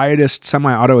the quietest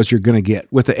semi-auto as you're going to get.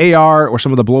 With the AR or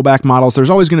some of the blowback models, there's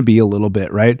always going to be a little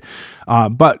bit, right?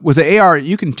 But with the AR,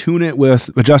 you can tune it with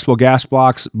adjustable gas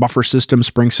blocks, buffer systems,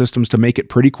 spring systems to make it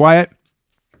pretty quiet.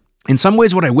 In some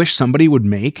ways, what I wish somebody would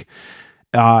make,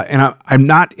 and I'm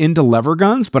not into lever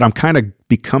guns, but I'm kind of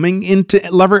becoming into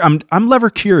lever. I'm lever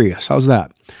curious. How's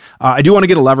that? I do want to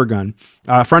get a lever gun.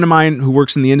 A friend of mine who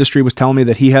works in the industry was telling me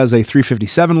that he has a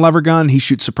 357 lever gun. He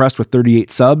shoots suppressed with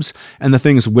 38 subs, and the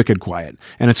thing is wicked quiet.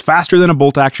 And it's faster than a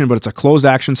bolt action, but it's a closed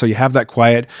action, so you have that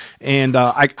quiet. And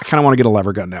I kind of want to get a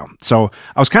lever gun now. So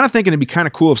I was kind of thinking it'd be kind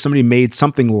of cool if somebody made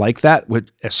something like that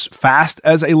with as fast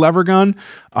as a lever gun,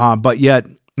 but yet,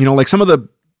 like some of the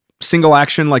single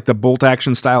action, like the bolt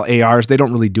action style ARs, they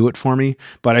don't really do it for me,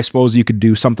 but I suppose you could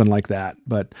do something like that.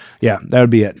 But yeah, that would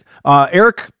be it.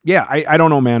 Eric, yeah, I don't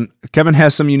know, man. Kevin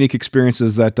has some unique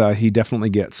experiences that he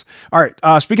definitely gets. All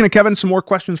right. Speaking of Kevin, some more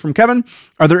questions from Kevin.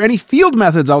 Are there any field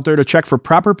methods out there to check for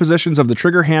proper positions of the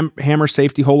trigger hammer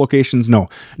safety hole locations? No,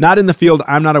 not in the field.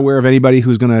 I'm not aware of anybody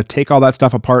who's going to take all that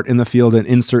stuff apart in the field and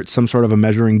insert some sort of a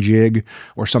measuring jig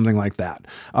or something like that.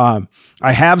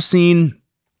 I have seen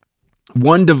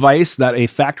one device that a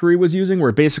factory was using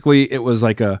where basically it was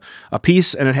like a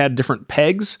piece and it had different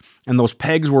pegs, and those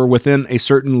pegs were within a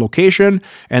certain location,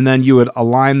 and then you would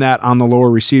align that on the lower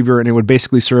receiver and it would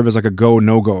basically serve as like a go,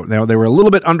 no-go. Now, they were a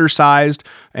little bit undersized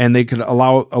and they could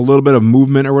allow a little bit of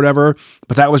movement or whatever,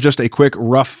 but that was just a quick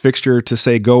rough fixture to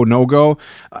say go, no-go.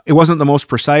 It wasn't the most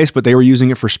precise, but they were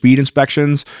using it for speed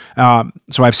inspections.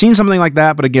 So I've seen something like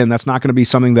that, but again, that's not going to be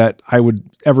something that I would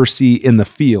ever see in the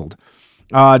field.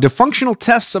 Do functional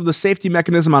tests of the safety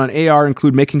mechanism on an AR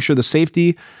include making sure the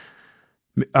safety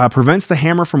prevents the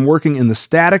hammer from working in the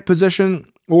static position,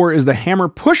 or is the hammer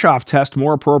push-off test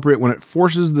more appropriate when it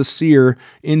forces the sear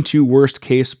into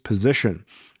worst-case position?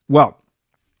 Well,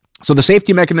 so the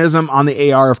safety mechanism on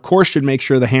the AR, of course, should make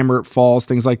sure the hammer falls,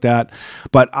 things like that.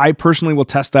 But I personally will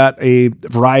test that a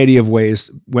variety of ways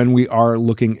when we are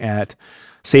looking at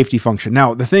safety function.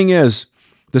 Now, the thing is,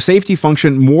 the safety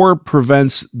function more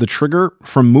prevents the trigger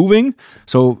from moving.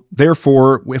 So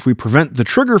therefore, if we prevent the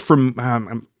trigger from,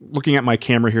 I'm looking at my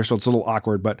camera here, so it's a little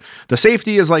awkward, but the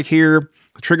safety is like here,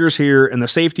 the trigger's here, and the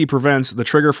safety prevents the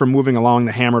trigger from moving along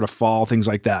the hammer to fall, things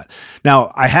like that.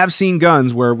 Now, I have seen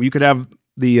guns where you could have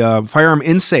the firearm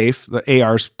in safe, the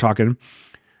AR's talking,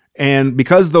 and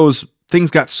because those things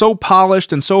got so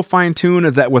polished and so fine-tuned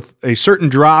that with a certain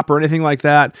drop or anything like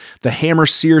that, the hammer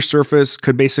sear surface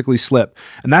could basically slip.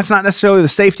 And that's not necessarily the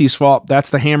safety's fault. That's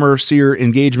the hammer sear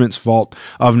engagement's fault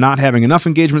of not having enough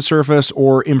engagement surface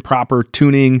or improper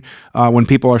tuning. When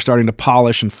people are starting to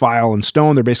polish and file and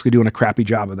stone, they're basically doing a crappy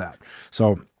job of that.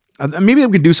 So maybe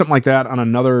we could do something like that on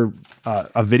another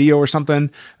a video or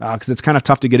something, because it's kind of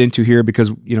tough to get into here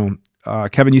because,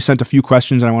 Kevin, you sent a few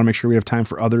questions and I want to make sure we have time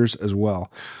for others as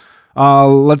well.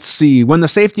 Let's see. When the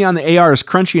safety on the AR is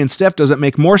crunchy and stiff, does it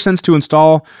make more sense to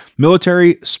install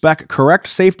military spec correct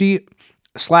safety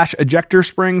 / ejector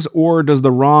springs, or does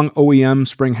the wrong OEM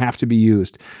spring have to be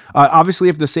used? Obviously,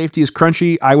 if the safety is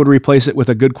crunchy, I would replace it with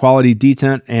a good quality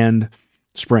detent and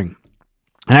spring.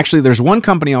 And actually, there's one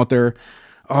company out there.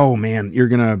 Oh man,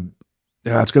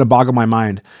 it's gonna boggle my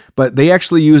mind. But they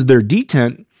actually use their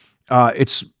detent.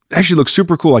 It's actually looks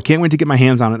super cool. I can't wait to get my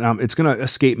hands on it. It's going to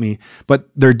escape me, but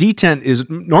their detent is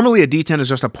normally a detent is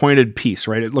just a pointed piece,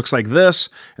 right? It looks like this,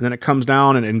 and then it comes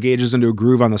down and engages into a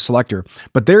groove on the selector.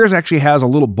 But theirs actually has a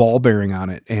little ball bearing on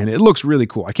it, and it looks really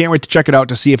cool. I can't wait to check it out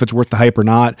to see if it's worth the hype or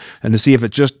not, and to see if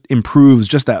it just improves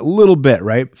just that little bit,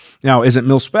 right? Now, is it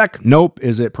mil spec? Nope.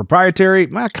 Is it proprietary?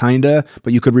 Kinda,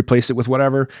 but you could replace it with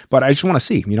whatever. But I just want to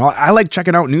see. I like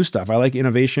checking out new stuff. I like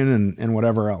innovation and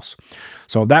whatever else.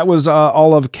 So that was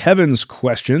all of Kevin's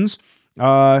questions.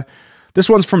 This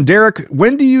one's from Derek.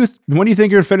 When do you think you're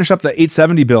gonna finish up the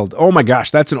 870 build? Oh my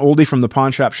gosh, that's an oldie from the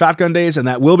Pawn Shop Shotgun days, and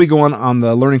that will be going on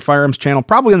the Learning Firearms channel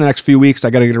probably in the next few weeks. I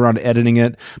got to get around to editing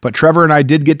it, but Trevor and I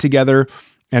did get together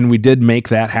and we did make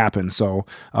that happen. So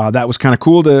that was kind of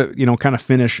cool to kind of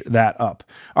finish that up.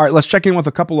 All right, let's check in with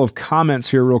a couple of comments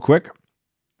here real quick.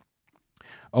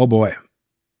 Oh boy,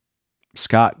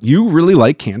 Scott, you really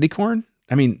like candy corn?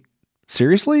 I mean,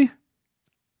 seriously?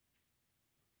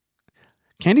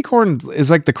 Candy corn is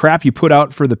like the crap you put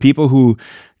out for the people who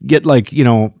get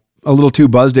a little too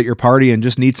buzzed at your party and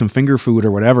just need some finger food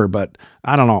or whatever, but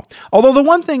I don't know. Although the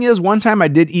one thing is, one time I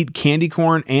did eat candy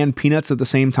corn and peanuts at the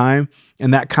same time,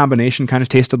 and that combination kind of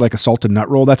tasted like a salted nut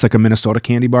roll. That's like a Minnesota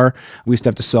candy bar. We used to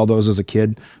have to sell those as a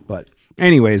kid. But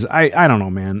anyways, I don't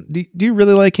know, man. Do you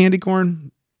really like candy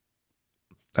corn?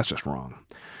 That's just wrong.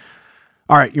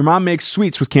 All right, your mom makes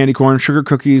sweets with candy corn, sugar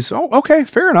cookies. Oh, okay,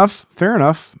 fair enough.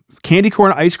 Candy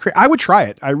corn ice cream. I would try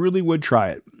it. I really would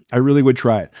try it.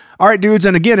 All right, dudes.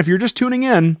 And again, if you're just tuning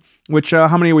in, which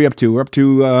how many are we up to? We're up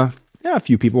to a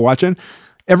few people watching.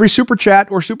 Every super chat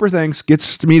or super thanks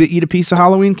gets me to eat a piece of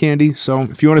Halloween candy. So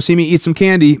if you want to see me eat some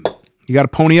candy, you got to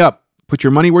pony up. Put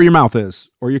your money where your mouth is,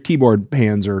 or your keyboard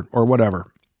hands, or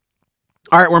whatever.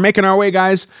 All right, we're making our way,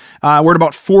 guys. We're at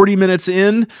about 40 minutes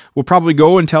in. We'll probably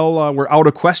go until we're out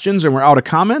of questions and we're out of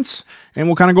comments, and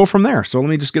we'll kind of go from there. So let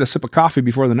me just get a sip of coffee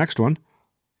before the next one.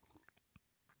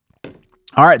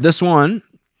 All right, this one,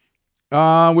 we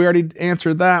already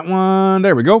answered that one.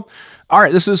 There we go. All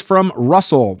right, this is from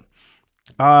Russell.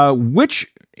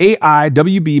 Which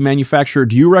AIWB manufacturer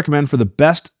do you recommend for the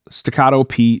best Staccato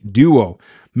P Duo?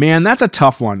 Man, that's a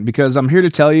tough one, because I'm here to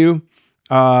tell you,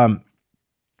 that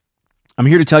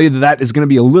is going to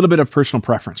be a little bit of personal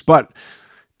preference. But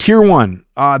Tier 1,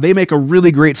 they make a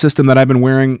really great system that I've been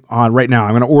wearing right now.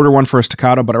 I'm going to order one for a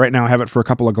Staccato, but right now I have it for a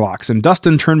couple of Glocks. And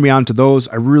Dustin turned me on to those.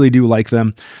 I really do like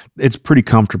them. It's pretty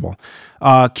comfortable.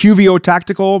 QVO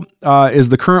Tactical is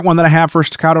the current one that I have for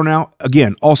Staccato now.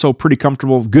 Again, also pretty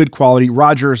comfortable, good quality.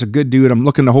 Roger is a good dude. I'm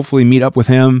looking to hopefully meet up with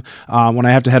him when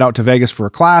I have to head out to Vegas for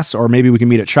a class, or maybe we can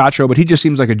meet at SHOT Show. But he just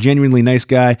seems like a genuinely nice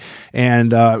guy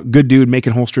and good dude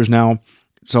making holsters now.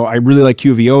 So I really like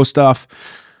QVO stuff.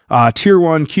 Tier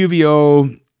 1,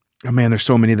 QVO. Oh man, there's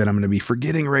so many that I'm going to be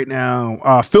forgetting right now.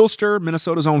 Filster,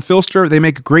 Minnesota's own Filster. They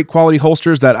make great quality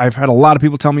holsters that I've had a lot of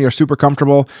people tell me are super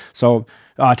comfortable. So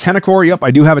Tenacore, yep,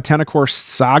 I do have a Tenacore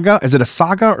Saga. Is it a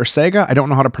Saga or Sega? I don't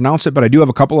know how to pronounce it, but I do have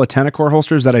a couple of Tenacore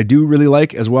holsters that I do really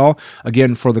like as well.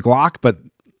 Again, for the Glock, but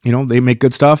they make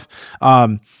good stuff.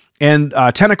 And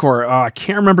Tenacore, I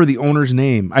can't remember the owner's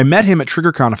name. I met him at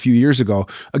TriggerCon a few years ago.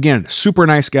 Again, super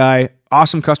nice guy,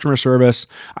 awesome customer service.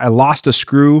 I lost a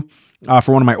screw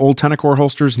for one of my old Tenacore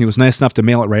holsters, and he was nice enough to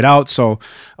mail it right out. So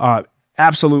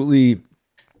absolutely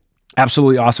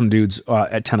awesome dudes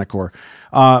at Tenacore.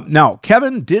 Now,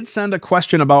 Kevin did send a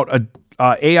question about a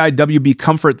AIWB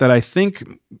Comfort that I think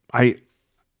I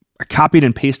copied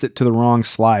and pasted to the wrong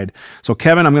slide. So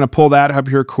Kevin, I'm going to pull that up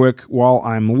here quick while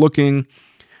I'm looking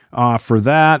for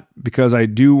that, because I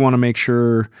do want to make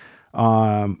sure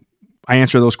I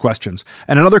answer those questions.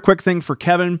 And another quick thing for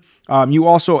Kevin, you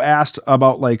also asked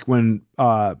about when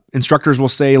instructors will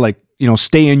say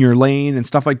stay in your lane and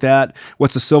stuff like that.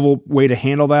 What's a civil way to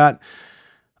handle that?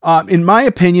 In my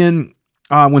opinion,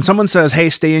 when someone says, hey,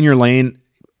 stay in your lane,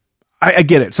 I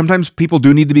get it. Sometimes people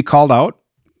do need to be called out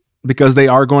because they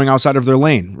are going outside of their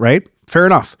lane, right? Fair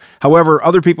enough. However,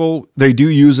 other people, they do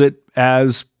use it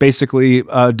as basically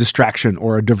a distraction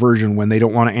or a diversion when they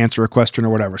don't want to answer a question or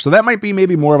whatever. So that might be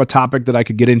maybe more of a topic that I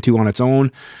could get into on its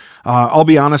own. I'll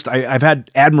be honest, I've had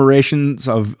admirations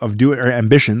of doing, or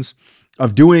ambitions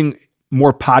of doing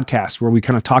more podcasts where we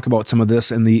kind of talk about some of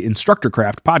this in the Instructor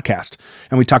Craft podcast.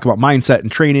 And we talk about mindset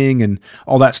and training and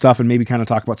all that stuff, and maybe kind of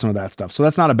talk about some of that stuff. So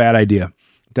that's not a bad idea.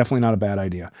 Definitely not a bad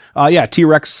idea. Yeah,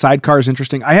 T-Rex sidecar is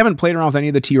interesting. I haven't played around with any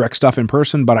of the T-Rex stuff in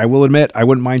person, but I will admit I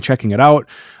wouldn't mind checking it out.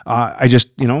 I just,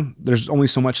 there's only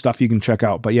so much stuff you can check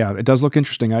out. But yeah, it does look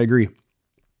interesting. I agree.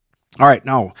 All right,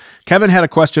 now, Kevin had a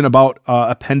question about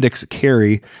appendix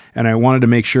carry, and I wanted to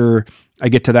make sure I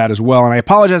get to that as well. And I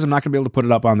apologize, I'm not going to be able to put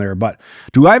it up on there, but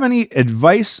do I have any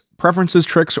advice, preferences,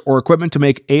 tricks, or equipment to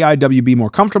make AIWB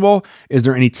more comfortable? Is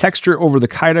there any texture over the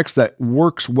Kydex that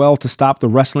works well to stop the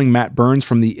wrestling mat burns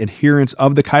from the adherence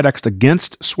of the Kydex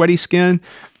against sweaty skin?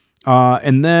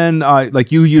 And then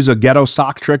like you use a ghetto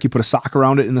sock trick, you put a sock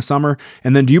around it in the summer.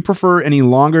 And then do you prefer any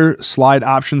longer slide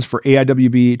options for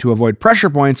AIWB to avoid pressure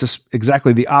points? It's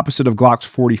exactly the opposite of Glock's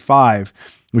 45,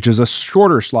 which is a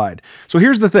shorter slide. So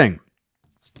here's the thing.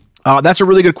 That's a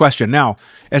really good question. Now,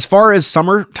 as far as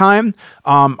summertime,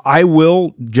 I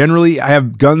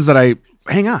have guns that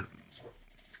hang on.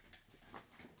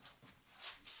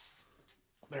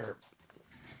 There.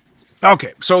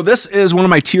 Okay, so this is one of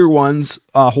my tier 1s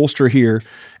holster here.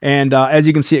 And as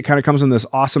you can see, it kind of comes in this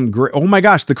awesome gray. Oh my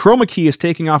gosh, the chroma key is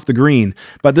taking off the green,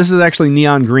 but this is actually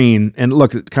neon green. And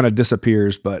look, it kind of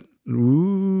disappears, but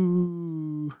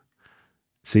ooh.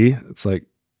 See, it's like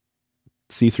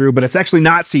see-through, but it's actually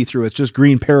not see-through. It's just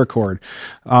green paracord.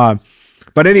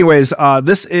 But anyways,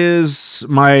 this is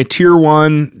my tier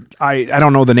 1. I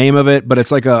don't know the name of it, but it's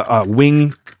like a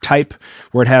wing type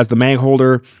where it has the mag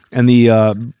holder and the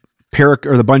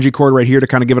the bungee cord right here to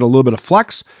kind of give it a little bit of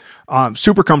flex.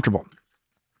 Super comfortable.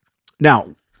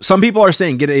 Now, some people are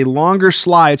saying get a longer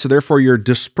slide, so therefore you're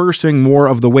dispersing more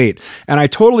of the weight. And I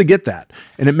totally get that.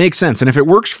 And it makes sense. And if it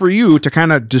works for you to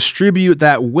kind of distribute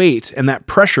that weight and that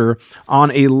pressure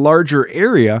on a larger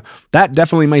area, that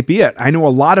definitely might be it. I know a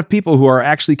lot of people who are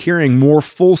actually carrying more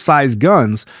full-size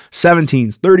guns,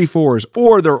 17s, 34s,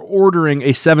 or they're ordering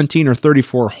a 17 or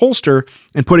 34 holster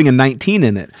and putting a 19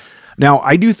 in it. Now,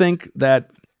 I do think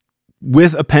that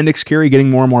with appendix carry getting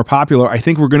more and more popular, I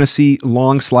think we're going to see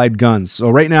long slide guns.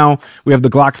 So right now we have the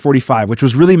Glock 45, which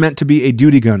was really meant to be a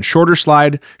duty gun, shorter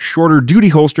slide, shorter duty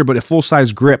holster, but a full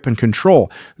size grip and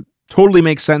control. Totally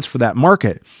makes sense for that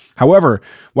market. However,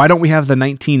 why don't we have the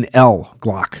 19L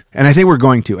Glock? And I think we're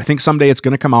going to. I think someday it's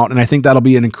going to come out, and I think that'll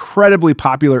be an incredibly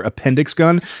popular appendix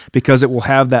gun because it will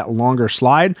have that longer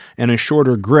slide and a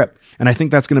shorter grip. And I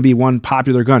think that's going to be one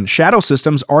popular gun. Shadow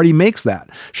Systems already makes that.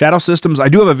 Shadow Systems, I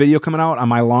do have a video coming out on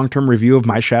my long-term review of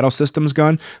my Shadow Systems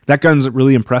gun. That gun's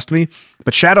really impressed me.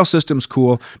 But Shadow Systems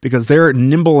cool because they're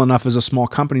nimble enough as a small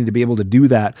company to be able to do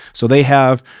that. So they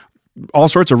have all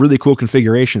sorts of really cool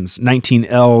configurations,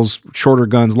 19Ls, shorter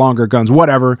guns, longer guns,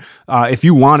 whatever. If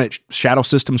you want it, Shadow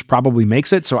Systems probably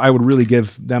makes it. So I would really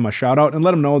give them a shout out and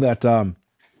let them know that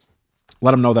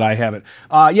I have it.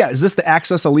 Yeah, is this the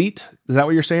Access Elite? Is that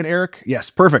what you're saying, Eric? Yes,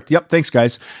 perfect. Yep, thanks,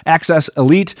 guys. Access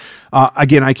Elite.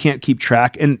 Again, I can't keep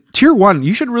track. And tier 1,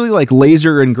 you should really like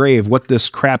laser engrave what this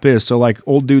crap is. So like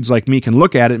old dudes like me can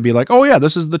look at it and be like, oh yeah,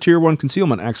 this is the tier 1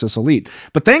 concealment Access Elite.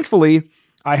 But thankfully,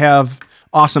 I have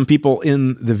awesome people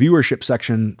in the viewership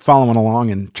section following along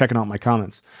and checking out my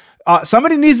comments.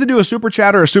 Somebody needs to do a super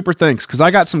chat or a super thanks because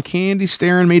I got some candy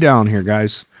staring me down here,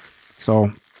 guys.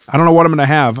 So I don't know what I'm going to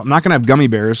have. I'm not going to have gummy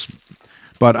bears,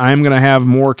 but I'm going to have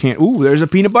more candy. Ooh, there's a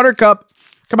peanut butter cup.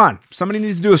 Come on. Somebody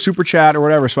needs to do a super chat or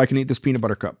whatever so I can eat this peanut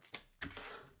butter cup.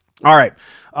 All right.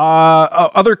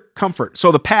 Other comfort.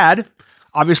 So the pad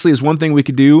obviously is one thing we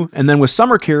could do. And then with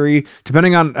summer carry,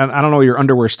 depending on, I don't know, your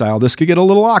underwear style, this could get a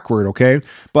little awkward. Okay.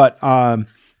 But,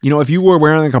 if you were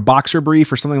wearing like a boxer brief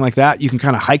or something like that, you can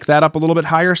kind of hike that up a little bit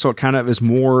higher. So it kind of is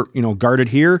more, guarded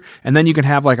here. And then you can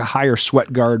have like a higher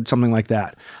sweat guard, something like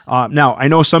that. Now I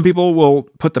know some people will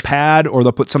put the pad or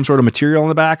they'll put some sort of material in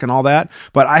the back and all that,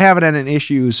 but I haven't had any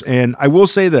issues. And I will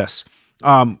say this,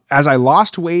 as I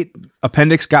lost weight,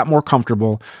 appendix got more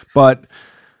comfortable, but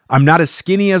I'm not as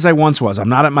skinny as I once was. I'm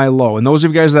not at my low. And those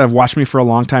of you guys that have watched me for a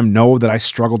long time know that I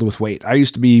struggled with weight. I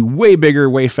used to be way bigger,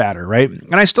 way fatter, right?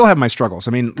 And I still have my struggles.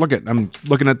 I mean, I'm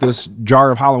looking at this jar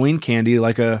of Halloween candy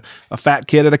like a fat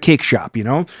kid at a cake shop,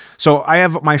 So I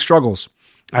have my struggles.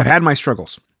 I've had my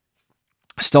struggles.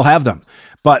 I still have them.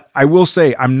 But I will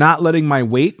say I'm not letting my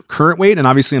current weight, and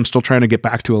obviously I'm still trying to get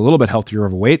back to a little bit healthier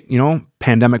of a weight,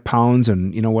 pandemic pounds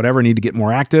and, whatever, I need to get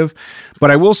more active. But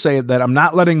I will say that I'm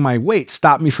not letting my weight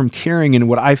stop me from carrying in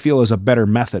what I feel is a better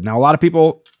method. Now, a lot of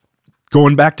people,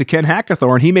 going back to Ken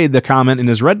Hackathorn, he made the comment in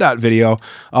his Red Dot video,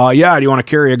 do you want to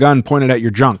carry a gun pointed at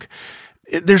your junk?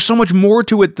 There's so much more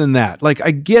to it than that. Like,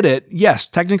 I get it. Yes,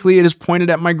 technically it is pointed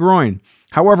at my groin.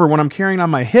 However, when I'm carrying on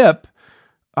my hip,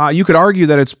 you could argue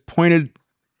that it's pointed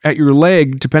at your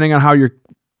leg, depending on how you're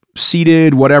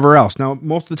seated, whatever else. Now,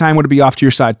 most of the time would it be off to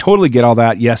your side? Totally get all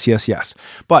that. Yes, yes, yes.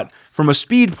 But from a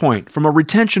speed point, from a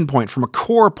retention point, from a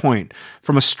core point,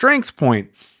 from a strength point,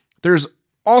 there's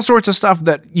all sorts of stuff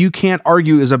that you can't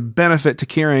argue is a benefit to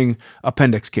carrying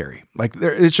appendix carry. Like,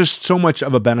 it's just so much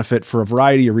of a benefit for a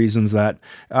variety of reasons that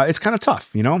it's kind of tough.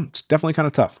 It's definitely kind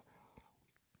of tough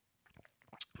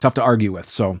to argue with.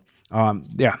 So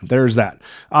there's that.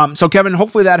 So Kevin,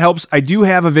 hopefully that helps. I do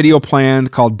have a video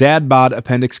planned called Dad Bod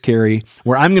Appendix Carry,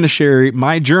 where I'm going to share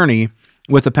my journey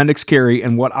with appendix carry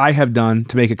and what I have done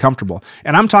to make it comfortable.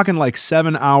 And I'm talking like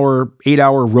 7-hour,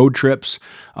 8-hour road trips,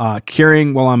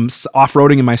 carrying while I'm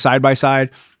off-roading in my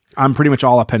side-by-side. I'm pretty much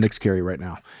all appendix carry right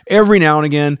now. Every now and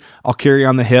again, I'll carry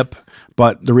on the hip,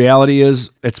 but the reality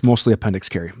is it's mostly appendix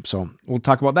carry. So we'll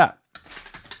talk about that.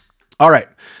 All right.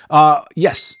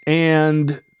 Yes.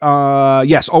 And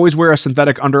yes, always wear a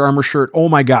synthetic Under Armour shirt. Oh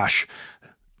my gosh.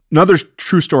 Another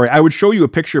true story. I would show you a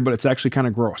picture, but it's actually kind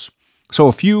of gross. So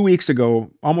a few weeks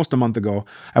ago, almost a month ago,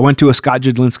 I went to a Scott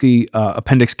Jedlinski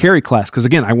appendix carry class because,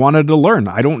 again, I wanted to learn.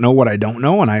 I don't know what I don't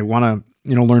know, and I want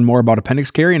to learn more about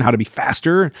appendix carry and how to be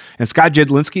faster. And Scott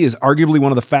Jedlinski is arguably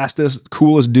one of the fastest,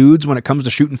 coolest dudes when it comes to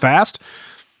shooting fast.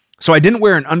 So I didn't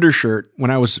wear an undershirt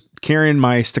when I was carrying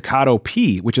my Staccato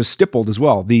P, which is stippled as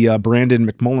well, the Brandon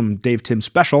McMullen Dave Tim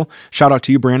special. Shout out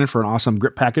to you, Brandon, for an awesome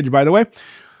grip package, by the way.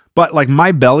 But like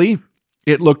my belly,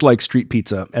 it looked like street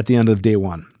pizza at the end of day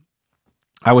one.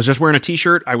 I was just wearing a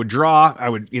t-shirt. I would draw.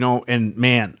 And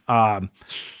man,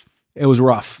 it was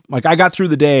rough. Like, I got through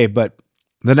the day, but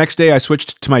the next day I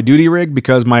switched to my duty rig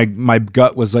because my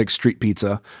gut was like street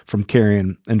pizza from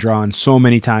carrying and drawing so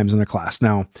many times in the class.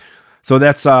 Now, so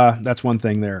that's one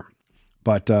thing there.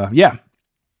 But yeah.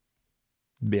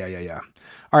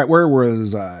 All right, where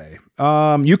was I?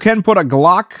 You can put a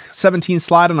Glock 17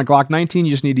 slide on a Glock 19.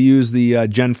 You just need to use the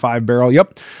Gen 5 barrel.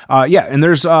 Yep. Yeah, and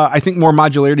there's I think more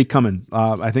modularity coming.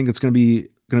 I think it's going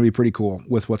to be pretty cool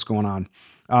with what's going on.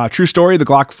 True story, the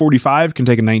Glock 45 can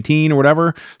take a 19 or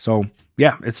whatever. So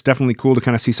yeah, it's definitely cool to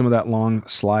kind of see some of that long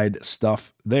slide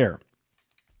stuff there.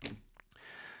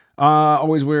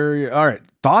 Always wear. All right,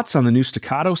 thoughts on the new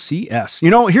Staccato CS?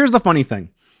 Here's the funny thing.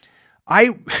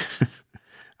 I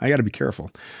got to be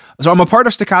careful. So I'm a part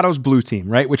of Staccato's blue team,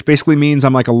 right? Which basically means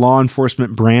I'm like a law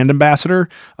enforcement brand ambassador.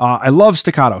 I love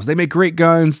Staccatos. They make great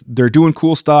guns. They're doing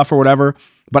cool stuff or whatever.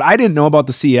 But I didn't know about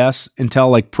the CS until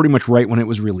like pretty much right when it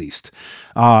was released.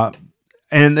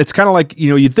 And it's kind of like,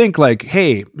 you'd think like,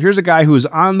 hey, here's a guy who's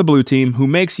on the blue team who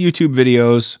makes YouTube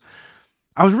videos.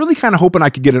 I was really kind of hoping I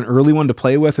could get an early one to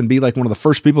play with and be like one of the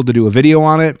first people to do a video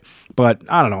on it. But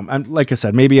I don't know. Like I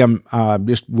said, maybe I'm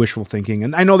just wishful thinking.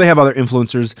 And I know they have other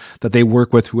influencers that they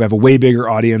work with who have a way bigger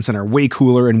audience and are way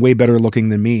cooler and way better looking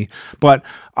than me. But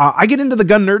I get into the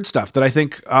gun nerd stuff that I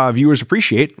think viewers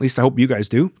appreciate. At least I hope you guys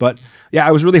do. But yeah,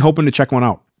 I was really hoping to check one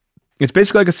out. It's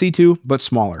basically like a C2, but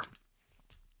smaller.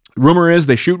 Rumor is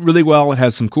they shoot really well. It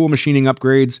has some cool machining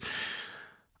upgrades.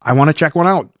 I want to check one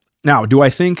out. Now, do I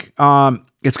think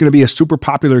it's going to be a super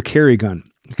popular carry gun?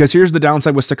 Because here's the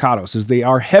downside with Staccatos is they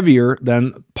are heavier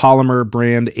than polymer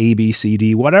brand A, B, C,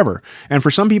 D, whatever. And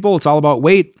for some people, it's all about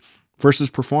weight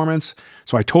versus performance.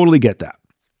 So I totally get that.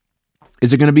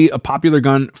 Is it going to be a popular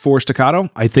gun for Staccato?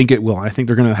 I think it will. I think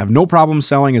they're going to have no problem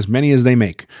selling as many as they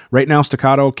make. Right now,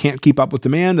 Staccato can't keep up with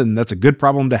demand, and that's a good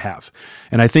problem to have.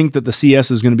 And I think that the CS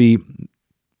is going to be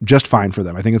just fine for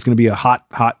them. I think it's going to be a hot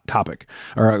topic,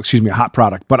 or excuse me, a hot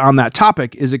product. But on that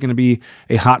topic, is it going to be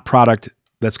a hot product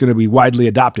that's going to be widely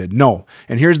adopted? No.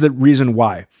 And here's the reason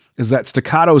why, is that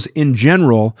Staccatos in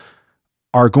general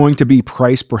are going to be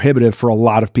price prohibitive for a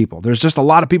lot of people. There's just a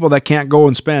lot of people that can't go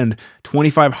and spend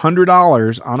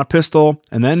 $2,500 on a pistol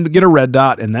and then get a red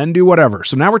dot and then do whatever.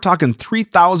 So now we're talking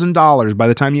 $3,000 by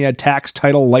the time you add tax,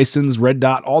 title, license, red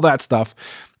dot, all that stuff.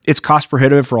 It's cost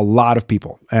prohibitive for a lot of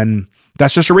people. And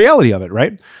that's just a reality of it,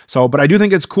 right? So, but I do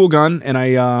think it's a cool gun, and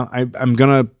I'm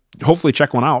going to hopefully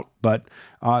check one out, but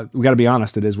we got to be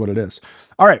honest, it is what it is.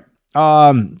 All right.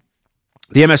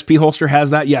 The MSP holster has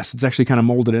that. Yes, it's actually kind of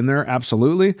molded in there.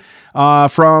 Absolutely.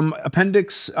 From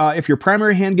Appendix, if your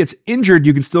primary hand gets injured,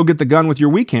 you can still get the gun with your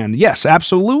weak hand. Yes,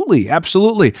 absolutely.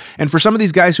 Absolutely. And for some of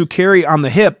these guys who carry on the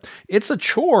hip, it's a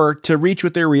chore to reach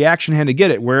with their reaction hand to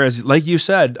get it. Whereas, like you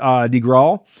said,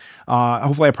 DeGraw,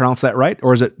 hopefully I pronounced that right.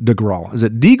 Or is it DeGraw? Is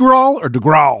it DeGraw or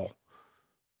DeGraw?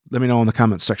 Let me know in the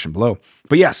comments section below.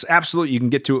 But yes, absolutely, you can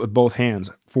get to it with both hands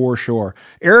for sure.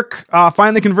 Eric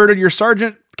finally converted your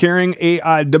sergeant carrying a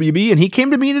WB, and he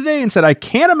came to me today and said, I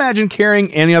can't imagine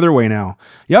carrying any other way now.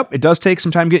 Yep, it does take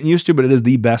some time getting used to, but it is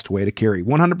the best way to carry.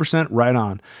 100% right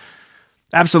on.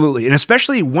 Absolutely. And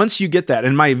especially once you get that,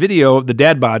 in my video, the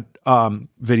dad bod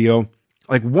video,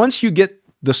 like once you get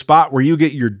the spot where you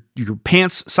get your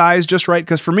pants size just right,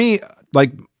 because for me,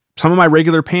 like some of my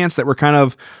regular pants that were kind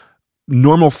of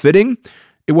normal fitting,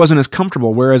 it wasn't as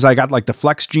comfortable. Whereas I got like the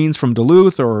flex jeans from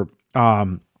Duluth or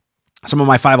some of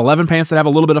my 511 pants that have a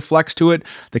little bit of flex to it.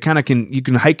 They kind of you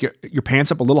can hike your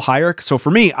pants up a little higher. So for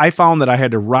me, I found that I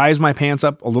had to rise my pants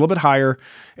up a little bit higher.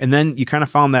 And then you kind of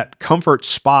found that comfort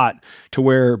spot to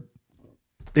where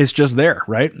it's just there,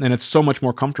 right? And it's so much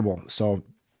more comfortable. So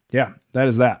yeah, that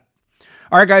is that.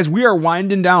 All right, guys, we are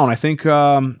winding down. I think,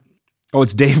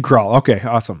 it's Dave Crawl. Okay,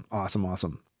 awesome.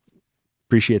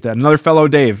 Appreciate that. Another fellow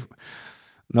Dave.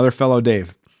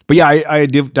 But yeah, I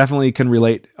definitely can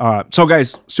relate. So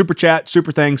guys, super chat,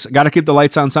 super thanks. Got to keep the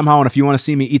lights on somehow. And if you want to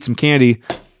see me eat some candy,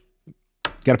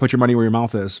 got to put your money where your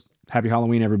mouth is. Happy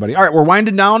Halloween, everybody. All right, we're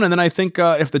winding down. And then I think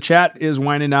if the chat is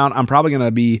winding down, I'm probably going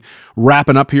to be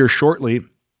wrapping up here shortly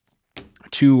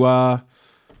to,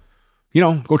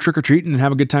 go trick-or-treating and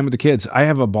have a good time with the kids. I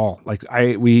have a ball. Like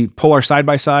we pull our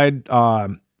side-by-side,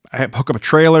 I hook up a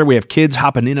trailer. We have kids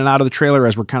hopping in and out of the trailer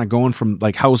as we're kind of going from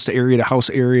like house to house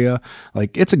area.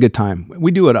 Like it's a good time. We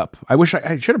do it up. I wish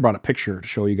I should have brought a picture to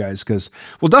show you guys because,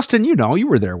 well, Dustin, you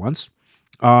were there once.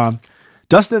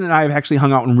 Dustin and I have actually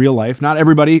hung out in real life. Not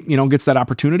everybody, gets that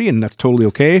opportunity, and that's totally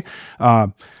okay.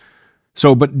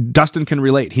 But Dustin can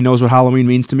relate. He knows what Halloween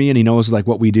means to me, and he knows like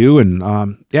what we do. And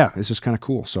it's just kind of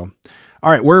cool. So,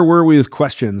 all right, where were we with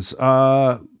questions?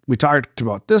 We talked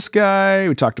about this guy.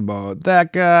 We talked about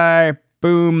that guy.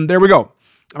 Boom. There we go.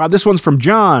 This one's from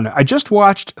John. I just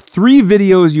watched 3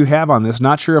 videos you have on this.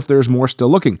 Not sure if there's more still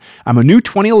looking. I'm a new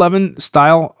 2011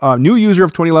 style, new user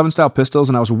of 2011 style pistols,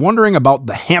 and I was wondering about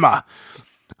the hammer.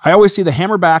 I always see the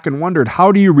hammer back and wondered,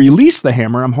 how do you release the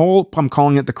hammer? I'm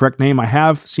calling it the correct name. I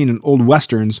have seen in old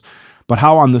Westerns, but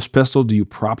how on this pistol do you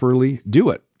properly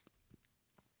do it?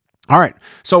 All right,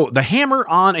 so the hammer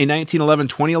on a 1911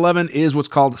 2011 is what's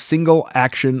called single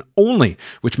action only,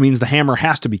 which means the hammer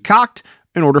has to be cocked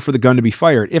in order for the gun to be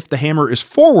fired. If the hammer is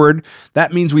forward,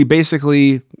 that means we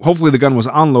basically, hopefully the gun was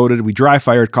unloaded, we dry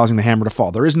fired, causing the hammer to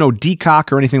fall. There is no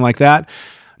decock or anything like that.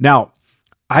 Now,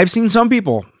 I've seen some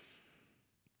people,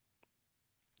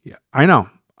 I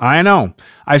know.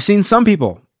 I've seen some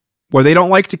people where they don't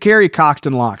like to carry cocked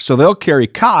and locked. So they'll carry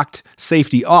cocked,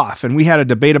 safety off. And we had a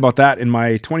debate about that in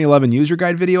my 2011 user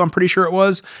guide video, I'm pretty sure it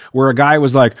was, where a guy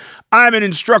was like, I'm an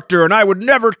instructor and I would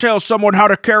never tell someone how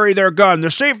to carry their gun.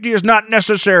 The safety is not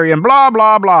necessary and blah,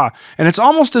 blah, blah. And it's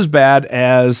almost as bad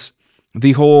as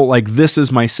the whole, like, this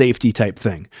is my safety type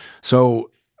thing.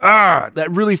 So that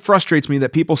really frustrates me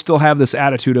that people still have this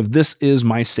attitude of this is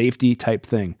my safety type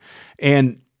thing.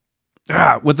 And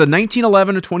with the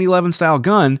 1911 or 2011 style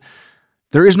gun,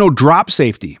 there is no drop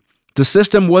safety. The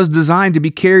system was designed to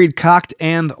be carried cocked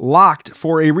and locked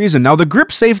for a reason. Now, the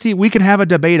grip safety, we can have a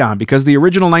debate on because the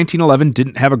original 1911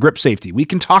 didn't have a grip safety. We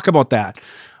can talk about that.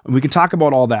 We can talk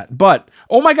about all that. But,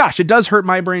 oh my gosh, it does hurt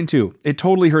my brain too. It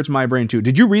totally hurts my brain too.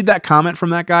 Did you read that comment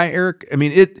from that guy, Eric? I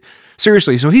mean,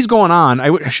 seriously. So he's going on.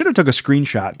 I should have took a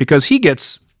screenshot because he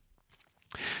gets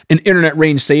an internet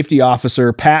range safety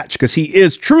officer patch because he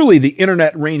is truly the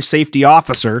internet range safety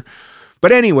officer.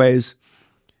 But anyways,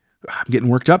 I'm getting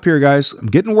worked up here, guys. I'm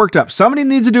getting worked up. Somebody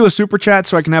needs to do a super chat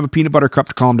so I can have a peanut butter cup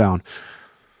to calm down.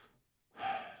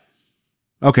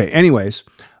 Okay, anyways.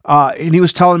 And he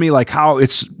was telling me like how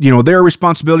it's, their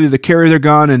responsibility to carry their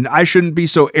gun and I shouldn't be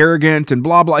so arrogant and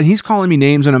blah, blah. And he's calling me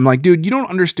names and I'm like, dude, you don't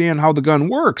understand how the gun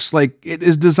works. Like it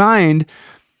is designed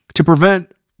to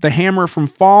prevent the hammer from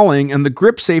falling and the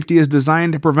grip safety is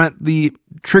designed to prevent the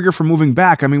trigger from moving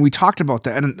back. I mean, we talked about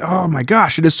that and oh my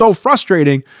gosh, it is so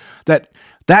frustrating that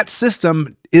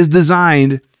system is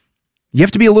designed You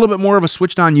have to be a little bit more of a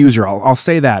switched on user. I'll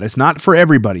say that. It's not for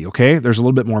everybody, okay? There's a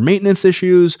little bit more maintenance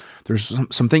issues. There's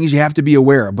some things you have to be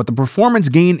aware of, but the performance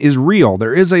gain is real.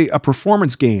 There is a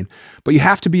performance gain, but you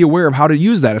have to be aware of how to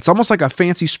use that. It's almost like a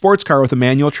fancy sports car with a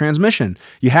manual transmission.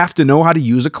 You have to know how to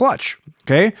use a clutch,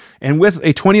 okay? And with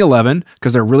a 2011,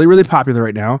 because they're really, really popular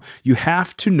right now, you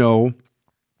have to know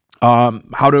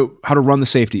how to run the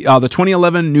safety. The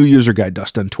 2011 new user guide,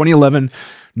 Dustin. 2011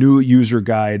 new user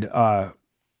guide.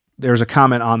 There's a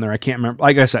comment on there. I can't remember.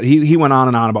 Like I said, he went on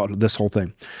and on about this whole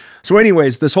thing. So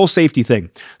anyways, this whole safety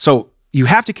thing. So you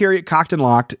have to carry it cocked and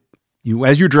locked.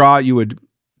 As you draw, you would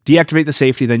deactivate the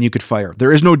safety, then you could fire.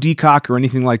 There is no decock or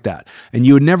anything like that. And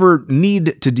you would never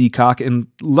need to decock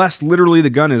unless literally the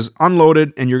gun is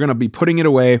unloaded and you're going to be putting it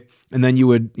away. And then you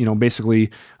would, basically,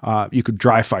 you could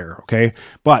dry fire. Okay.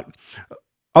 But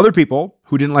other people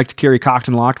who didn't like to carry cocked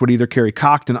and locked would either carry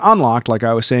cocked and unlocked, like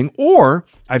I was saying, or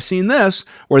I've seen this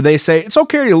where they say, it's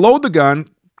okay to load the gun,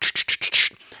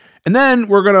 and then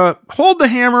we're going to hold the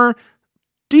hammer,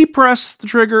 depress the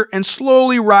trigger, and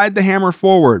slowly ride the hammer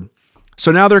forward.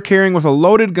 So now they're carrying with a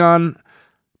loaded gun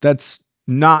that's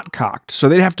not cocked. So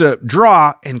they'd have to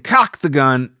draw and cock the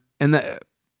gun, and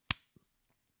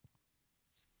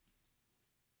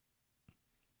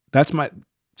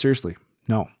seriously,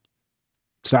 no.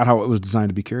 It's not how it was designed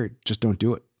to be carried. Just don't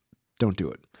do it. Don't do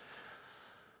it.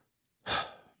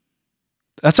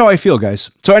 That's how I feel, guys.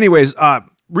 So anyways,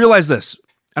 realize this,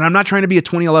 and I'm not trying to be a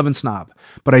 2011 snob,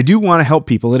 but I do want to help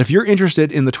people that if you're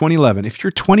interested in the 2011, if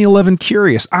you're 2011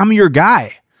 curious, I'm your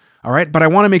guy. All right. But I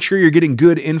want to make sure you're getting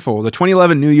good info. The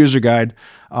 2011 new user guide.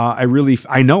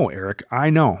 I know, Eric,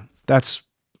 I know that's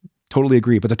totally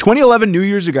agree. But the 2011 new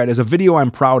user guide is a video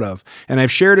I'm proud of. And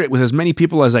I've shared it with as many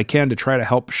people as I can to try to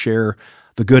help share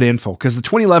the good info, because the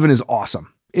 2011 is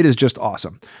awesome. It is just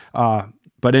awesome.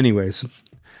 But anyways,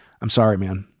 I'm sorry,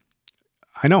 man.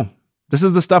 I know this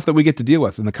is the stuff that we get to deal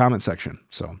with in the comment section.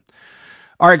 So,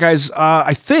 all right, guys,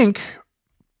 I think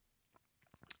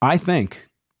that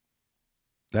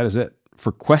is it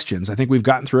for questions. I think we've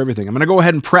gotten through everything. I'm going to go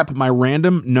ahead and prep my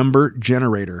random number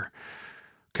generator.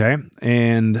 Okay.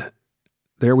 And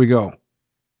there we go.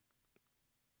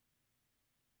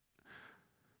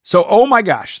 So, oh my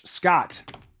gosh, Scott,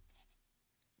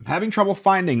 I'm having trouble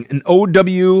finding an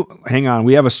OW. Hang on.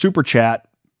 We have a super chat.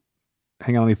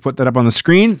 Hang on. Let me put that up on the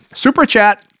screen. Super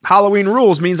chat. Halloween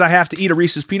rules means I have to eat a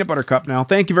Reese's peanut butter cup now.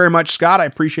 Thank you very much, Scott. I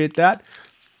appreciate that.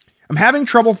 I'm having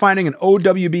trouble finding an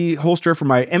OWB holster for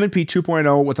my M&P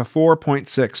 2.0 with a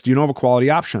 4.6. Do you know of a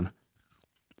quality option?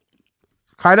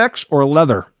 Kydex or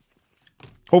leather?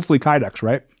 Hopefully Kydex,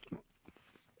 right?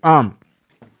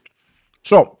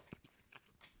 So,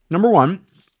 number one,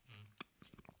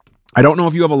 I don't know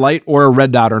if you have a light or a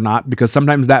red dot or not, because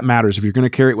sometimes that matters. If you're going to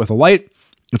carry it with a light,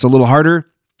 it's a little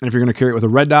harder. And if you're going to carry it with a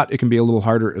red dot, it can be a little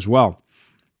harder as well.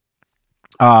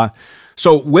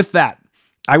 So with that,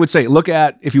 I would say look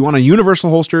at, if you want a universal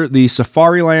holster, the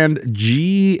Safariland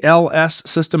GLS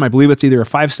system. I believe it's either a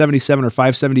 577 or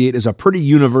 578 is a pretty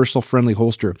universal friendly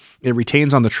holster. It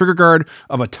retains on the trigger guard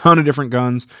of a ton of different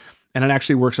guns, and it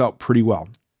actually works out pretty well.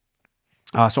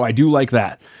 So I do like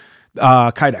that.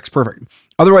 Kydex, perfect.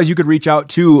 Otherwise, you could reach out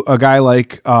to a guy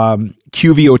like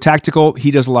QVO Tactical.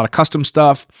 He does a lot of custom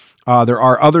stuff. There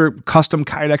are other custom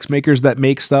Kydex makers that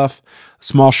make stuff,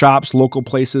 small shops, local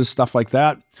places, stuff like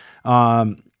that.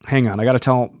 Hang on, I got to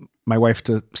tell my wife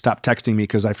to stop texting me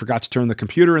because I forgot to turn the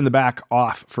computer in the back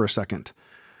off for a second.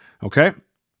 Okay.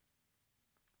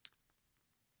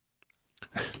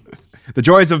 The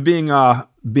joys of being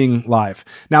live.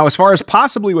 Now, as far as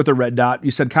possibly with a red dot,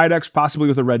 you said Kydex, possibly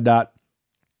with a red dot.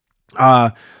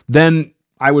 Then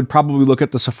I would probably look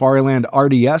at the Safariland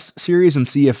RDS series and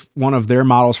see if one of their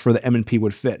models for the M&P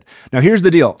would fit. Now, here's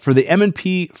the deal. For the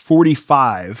M&P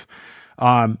 45,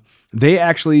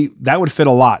 that would fit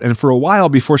a lot. And for a while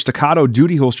before Staccato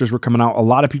duty holsters were coming out, a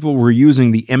lot of people were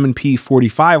using the M&P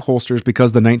 45 holsters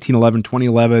because the 1911,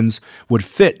 2011s would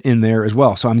fit in there as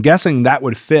well. So I'm guessing that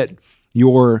would fit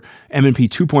your M&P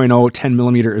 2.0 10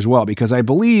 millimeter as well, because I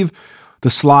believe the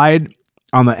slide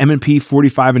on the M&P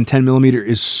 45 and 10 millimeter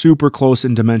is super close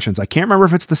in dimensions. I can't remember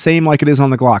if it's the same like it is on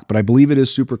the Glock, but I believe it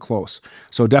is super close.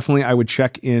 So definitely I would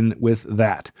check in with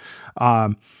that.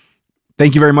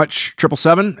 Thank you very much,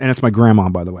 777. And it's my grandma,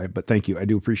 by the way, but thank you. I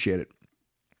do appreciate it.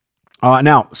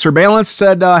 Now, Surveillance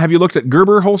said, have you looked at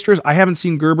Gerber holsters? I haven't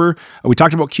seen Gerber. We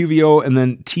talked about QVO and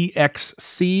then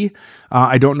TXC.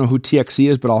 I don't know who TXC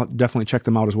is, but I'll definitely check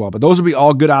them out as well. But those would be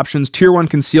all good options. Tier 1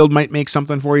 Concealed might make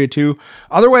something for you too.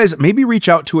 Otherwise, maybe reach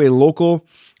out to a local,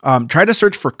 try to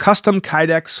search for custom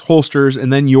Kydex holsters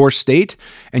and then your state,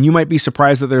 and you might be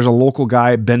surprised that there's a local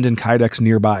guy bending Kydex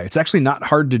nearby. It's actually not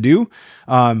hard to do.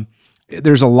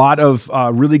 There's a lot of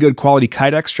really good quality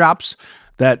Kydex shops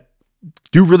that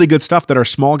do really good stuff that are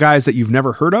small guys that you've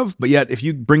never heard of, but yet if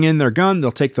you bring in their gun,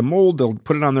 they'll take the mold, they'll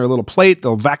put it on their little plate,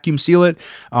 they'll vacuum seal it.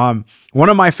 One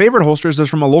of my favorite holsters is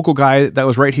from a local guy that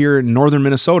was right here in northern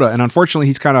Minnesota, and unfortunately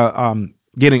he's kind of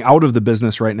getting out of the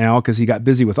business right now because he got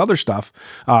busy with other stuff.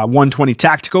 120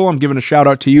 Tactical, I'm giving a shout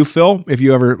out to you, Phil, if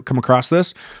you ever come across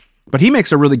this. But he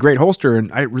makes a really great holster,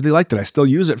 and I really liked it. I still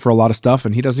use it for a lot of stuff,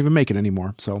 and he doesn't even make it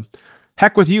anymore. So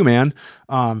heck with you, man.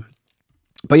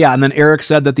 But yeah, and then Eric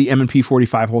said that the M&P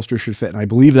 45 holster should fit, and I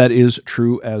believe that is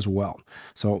true as well.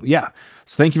 So yeah,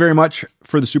 so thank you very much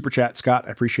for the super chat, Scott.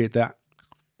 I appreciate that.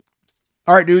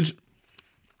 All right, dudes,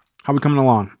 how we coming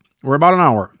along? We're about an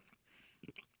hour.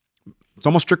 It's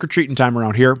almost trick-or-treating time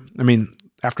around here. I mean,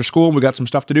 after school, we got some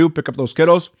stuff to do, pick up those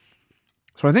kiddos.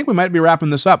 So I think we might be wrapping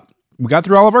this up. We got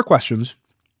through all of our questions.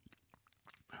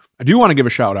 I do want to give a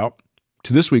shout out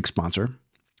to this week's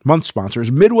month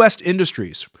sponsors, Midwest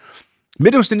Industries.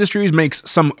 Midwest Industries makes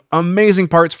some amazing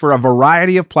parts for a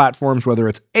variety of platforms, whether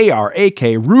it's AR,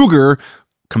 AK, Ruger,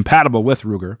 compatible with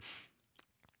Ruger,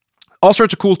 all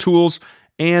sorts of cool tools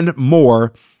and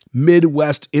more.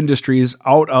 Midwest Industries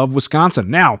out of Wisconsin.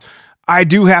 Now, I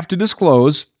do have to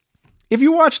disclose, if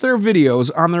you watch their videos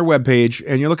on their webpage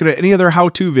and you're looking at any of their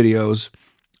how-to videos,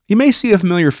 you may see a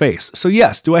familiar face. So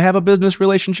yes, do I have a business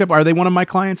relationship? Are they one of my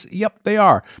clients? Yep, they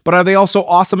are. But are they also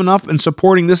awesome enough in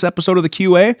supporting this episode of the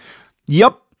QA?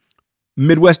 Yep.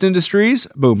 Midwest Industries,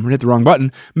 boom, hit the wrong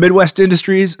button. Midwest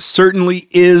Industries certainly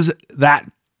is that,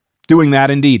 doing that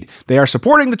indeed. They are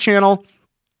supporting the channel.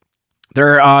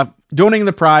 They're donating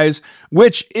the prize,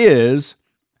 which is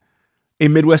a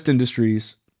Midwest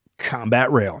Industries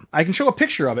combat rail. I can show a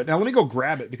picture of it. Now let me go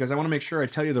grab it because I want to make sure I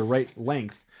tell you the right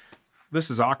length. This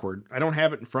is awkward. I don't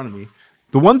have it in front of me.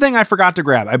 The one thing I forgot to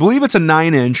grab, I believe it's a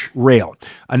 9-inch rail.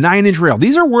 A 9-inch rail.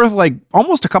 These are worth like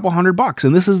almost a couple $100,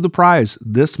 and this is the prize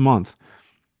this month.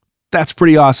 That's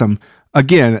pretty awesome.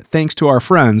 Again, thanks to our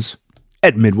friends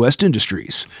at Midwest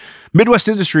Industries. Midwest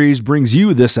Industries brings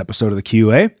you this episode of the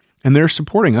QA, and they're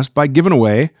supporting us by giving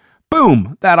away,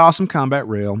 boom, that awesome combat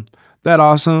rail. That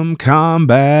awesome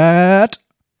combat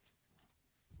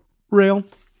rail.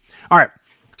 All right.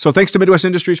 So thanks to Midwest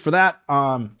Industries for that.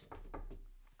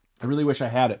 I really wish I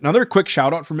had it. Another quick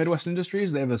shout out for Midwest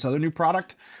Industries. They have this other new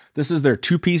product. This is their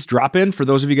 2-piece drop-in for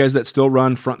those of you guys that still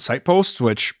run front sight posts,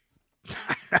 which,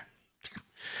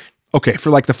 okay, for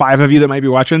like the 5 of you that might be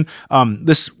watching,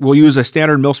 this will use a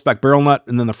standard mil-spec barrel nut,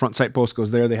 and then the front sight post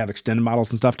goes there. They have extended models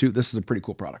and stuff too. This is a pretty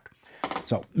cool product.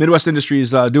 So Midwest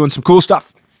Industries doing some cool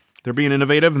stuff. They're being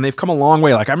innovative, and they've come a long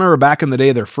way. Like I remember back in the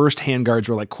day, their first handguards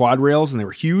were like quad rails, and they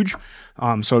were huge.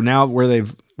 So now where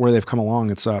they've come along,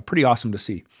 it's pretty awesome to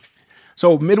see.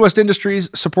 So Midwest Industries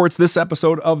supports this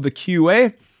episode of the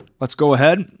QA. Let's go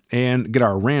ahead and get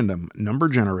our random number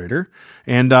generator.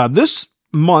 And this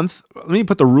month, let me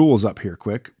put the rules up here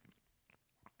quick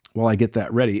while I get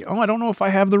that ready. Oh, I don't know if I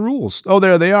have the rules. Oh,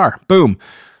 there they are. Boom.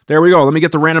 There we go. Let me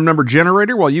get the random number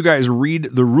generator while you guys read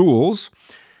the rules,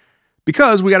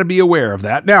 because we got to be aware of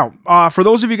that. Now, for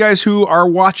those of you guys who are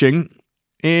watching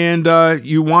and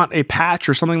you want a patch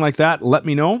or something like that, let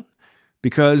me know,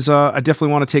 because I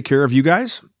definitely want to take care of you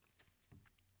guys.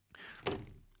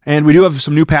 And we do have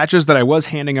some new patches that I was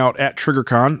handing out at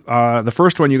TriggerCon. The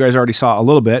first one you guys already saw a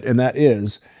little bit, and that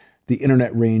is the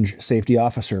Internet Range Safety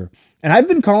Officer. And I've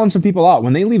been calling some people out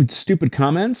when they leave stupid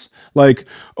comments like,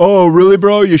 oh, really,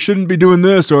 bro? You shouldn't be doing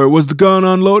this, or was the gun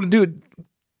unloaded? Dude,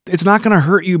 it's not going to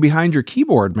hurt you behind your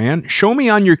keyboard, man. Show me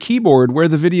on your keyboard where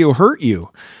the video hurt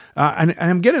you. And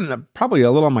I'm getting probably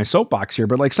a little on my soapbox here,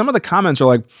 but like some of the comments are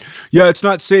like, yeah, it's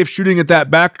not safe shooting at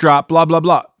that backdrop, blah, blah,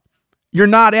 blah. You're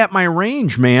not at my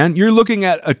range, man. You're looking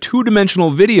at a 2-dimensional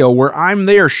video where I'm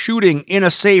there shooting in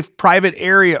a safe private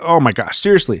area. Oh my gosh,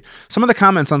 seriously. Some of the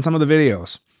comments on some of the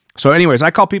videos. So anyways,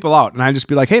 I call people out and I just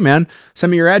be like, hey man,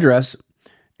 send me your address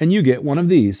and you get one of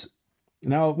these.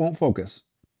 Now it won't focus.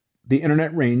 The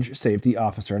Internet Range Safety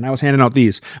Officer. And I was handing out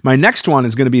these. My next one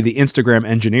is going to be the Instagram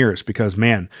engineers, because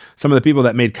man, some of the people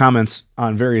that made comments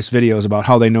on various videos about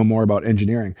how they know more about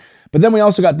engineering. But then we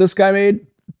also got this guy made.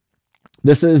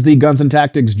 This is the Guns and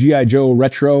Tactics G.I. Joe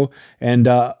Retro, and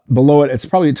below it, it's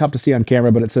probably tough to see on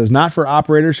camera, but it says, not for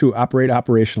operators who operate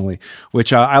operationally,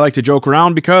 which I like to joke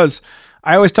around because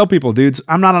I always tell people, dudes,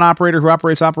 I'm not an operator who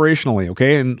operates operationally,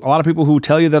 okay? And a lot of people who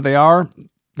tell you that they are,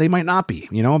 they might not be,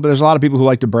 you know, but there's a lot of people who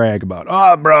like to brag about,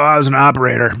 oh, bro, I was an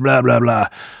operator, blah, blah, blah.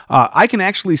 I can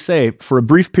actually say for a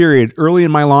brief period early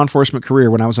in my law enforcement career,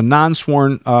 when I was a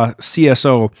non-sworn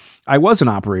CSO, I was an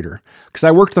operator because I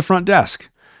worked the front desk.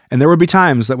 And there would be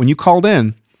times that when you called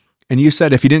in and you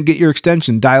said, if you didn't get your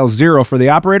extension, dial 0 for the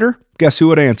operator, guess who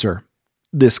would answer?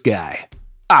 This guy,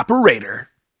 operator.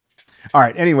 All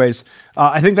right. Anyways,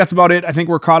 I think that's about it. I think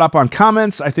we're caught up on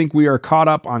comments. I think we are caught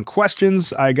up on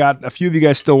questions. I got a few of you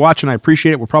guys still watching. I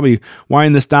appreciate it. We'll probably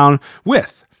wind this down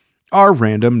with our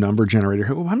random number generator.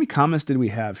 How many comments did we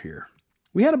have here?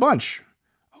 We had a bunch.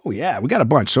 Oh yeah, we got a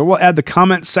bunch. So we'll add the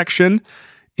comment section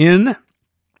in.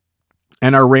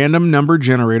 And our random number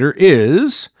generator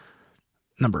is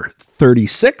number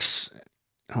 36.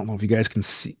 I don't know if you guys can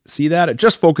see that. It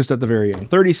just focused at the very end.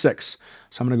 36.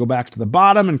 So I'm going to go back to the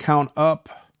bottom and count up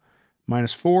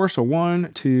 -4. So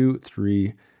 1, 2,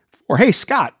 3, 4. Hey,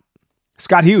 Scott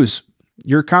Hughes,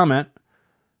 your comment,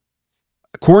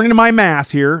 according to my math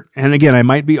here, and again, I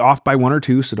might be off by 1 or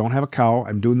 2, so don't have a cow.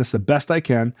 I'm doing this the best I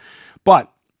can.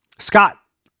 But Scott,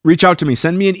 reach out to me.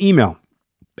 Send me an email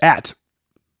at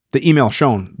the email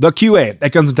shown,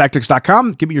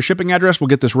 theqa@gunsandtactics.com. Give me your shipping address. We'll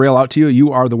get this rail out to you.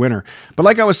 You are the winner. But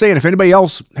like I was saying, if anybody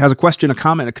else has a question, a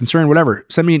comment, a concern, whatever,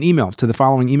 send me an email to the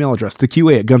following email address,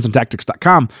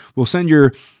 theqa@gunsandtactics.com. We'll send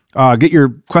get your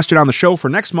question on the show for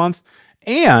next month.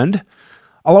 And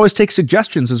I'll always take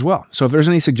suggestions as well. So if there's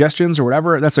any suggestions or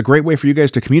whatever, that's a great way for you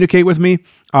guys to communicate with me.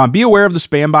 Be aware of the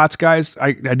spam bots, guys.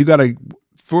 I do got to,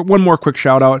 for one more quick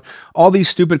shout out, all these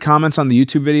stupid comments on the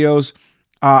YouTube videos,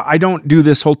 I don't do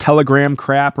this whole Telegram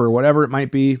crap or whatever it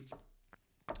might be.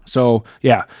 So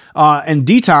yeah. And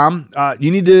D-Tom, can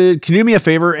you do me a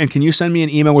favor and can you send me an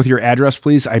email with your address,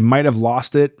 please? I might have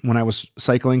lost it when I was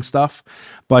cycling stuff.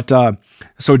 But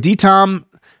so D-Tom,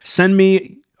 send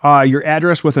me your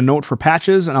address with a note for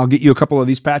patches and I'll get you a couple of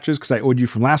these patches because I owed you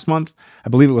from last month. I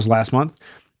believe it was last month.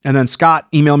 And then Scott,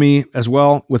 email me as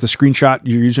well with a screenshot,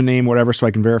 your username, whatever, so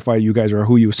I can verify you guys are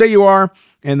who you say you are.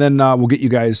 And then we'll get you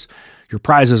guys your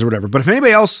prizes or whatever. But if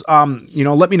anybody else,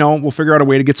 let me know. We'll figure out a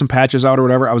way to get some patches out or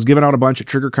whatever. I was giving out a bunch at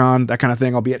TriggerCon, that kind of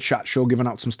thing. I'll be at SHOT Show giving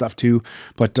out some stuff too.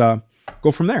 But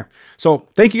go from there. So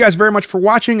thank you guys very much for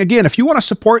watching. Again, if you want to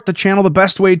support the channel, the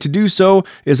best way to do so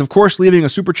is, of course, leaving a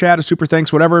super chat, a super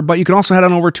thanks, whatever. But you can also head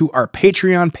on over to our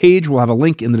Patreon page. We'll have a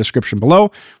link in the description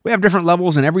below. We have different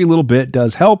levels and every little bit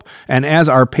does help. And as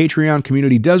our Patreon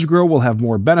community does grow, we'll have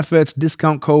more benefits,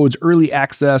 discount codes, early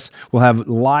access. We'll have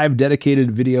live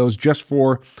dedicated videos just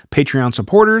for Patreon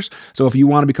supporters. So if you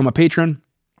want to become a patron,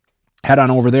 head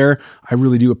on over there. I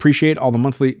really do appreciate all the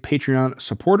monthly Patreon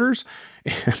supporters.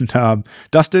 And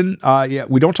Dustin,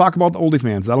 we don't talk about the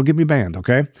OnlyFans. That'll get me banned,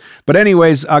 okay? But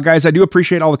anyways, guys, I do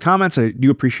appreciate all the comments. I do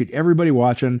appreciate everybody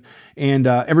watching and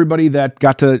everybody that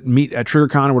got to meet at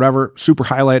TriggerCon or whatever. Super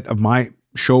highlight of my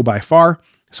show by far.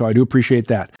 So I do appreciate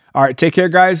that. All right, take care,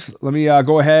 guys. Let me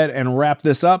go ahead and wrap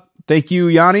this up. Thank you,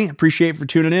 Yanni. Appreciate for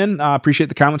tuning in. Appreciate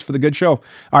the comments for the good show.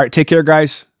 All right, take care,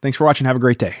 guys. Thanks for watching. Have a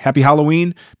great day. Happy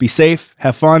Halloween. Be safe.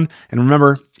 Have fun. And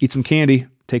remember, eat some candy.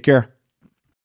 Take care.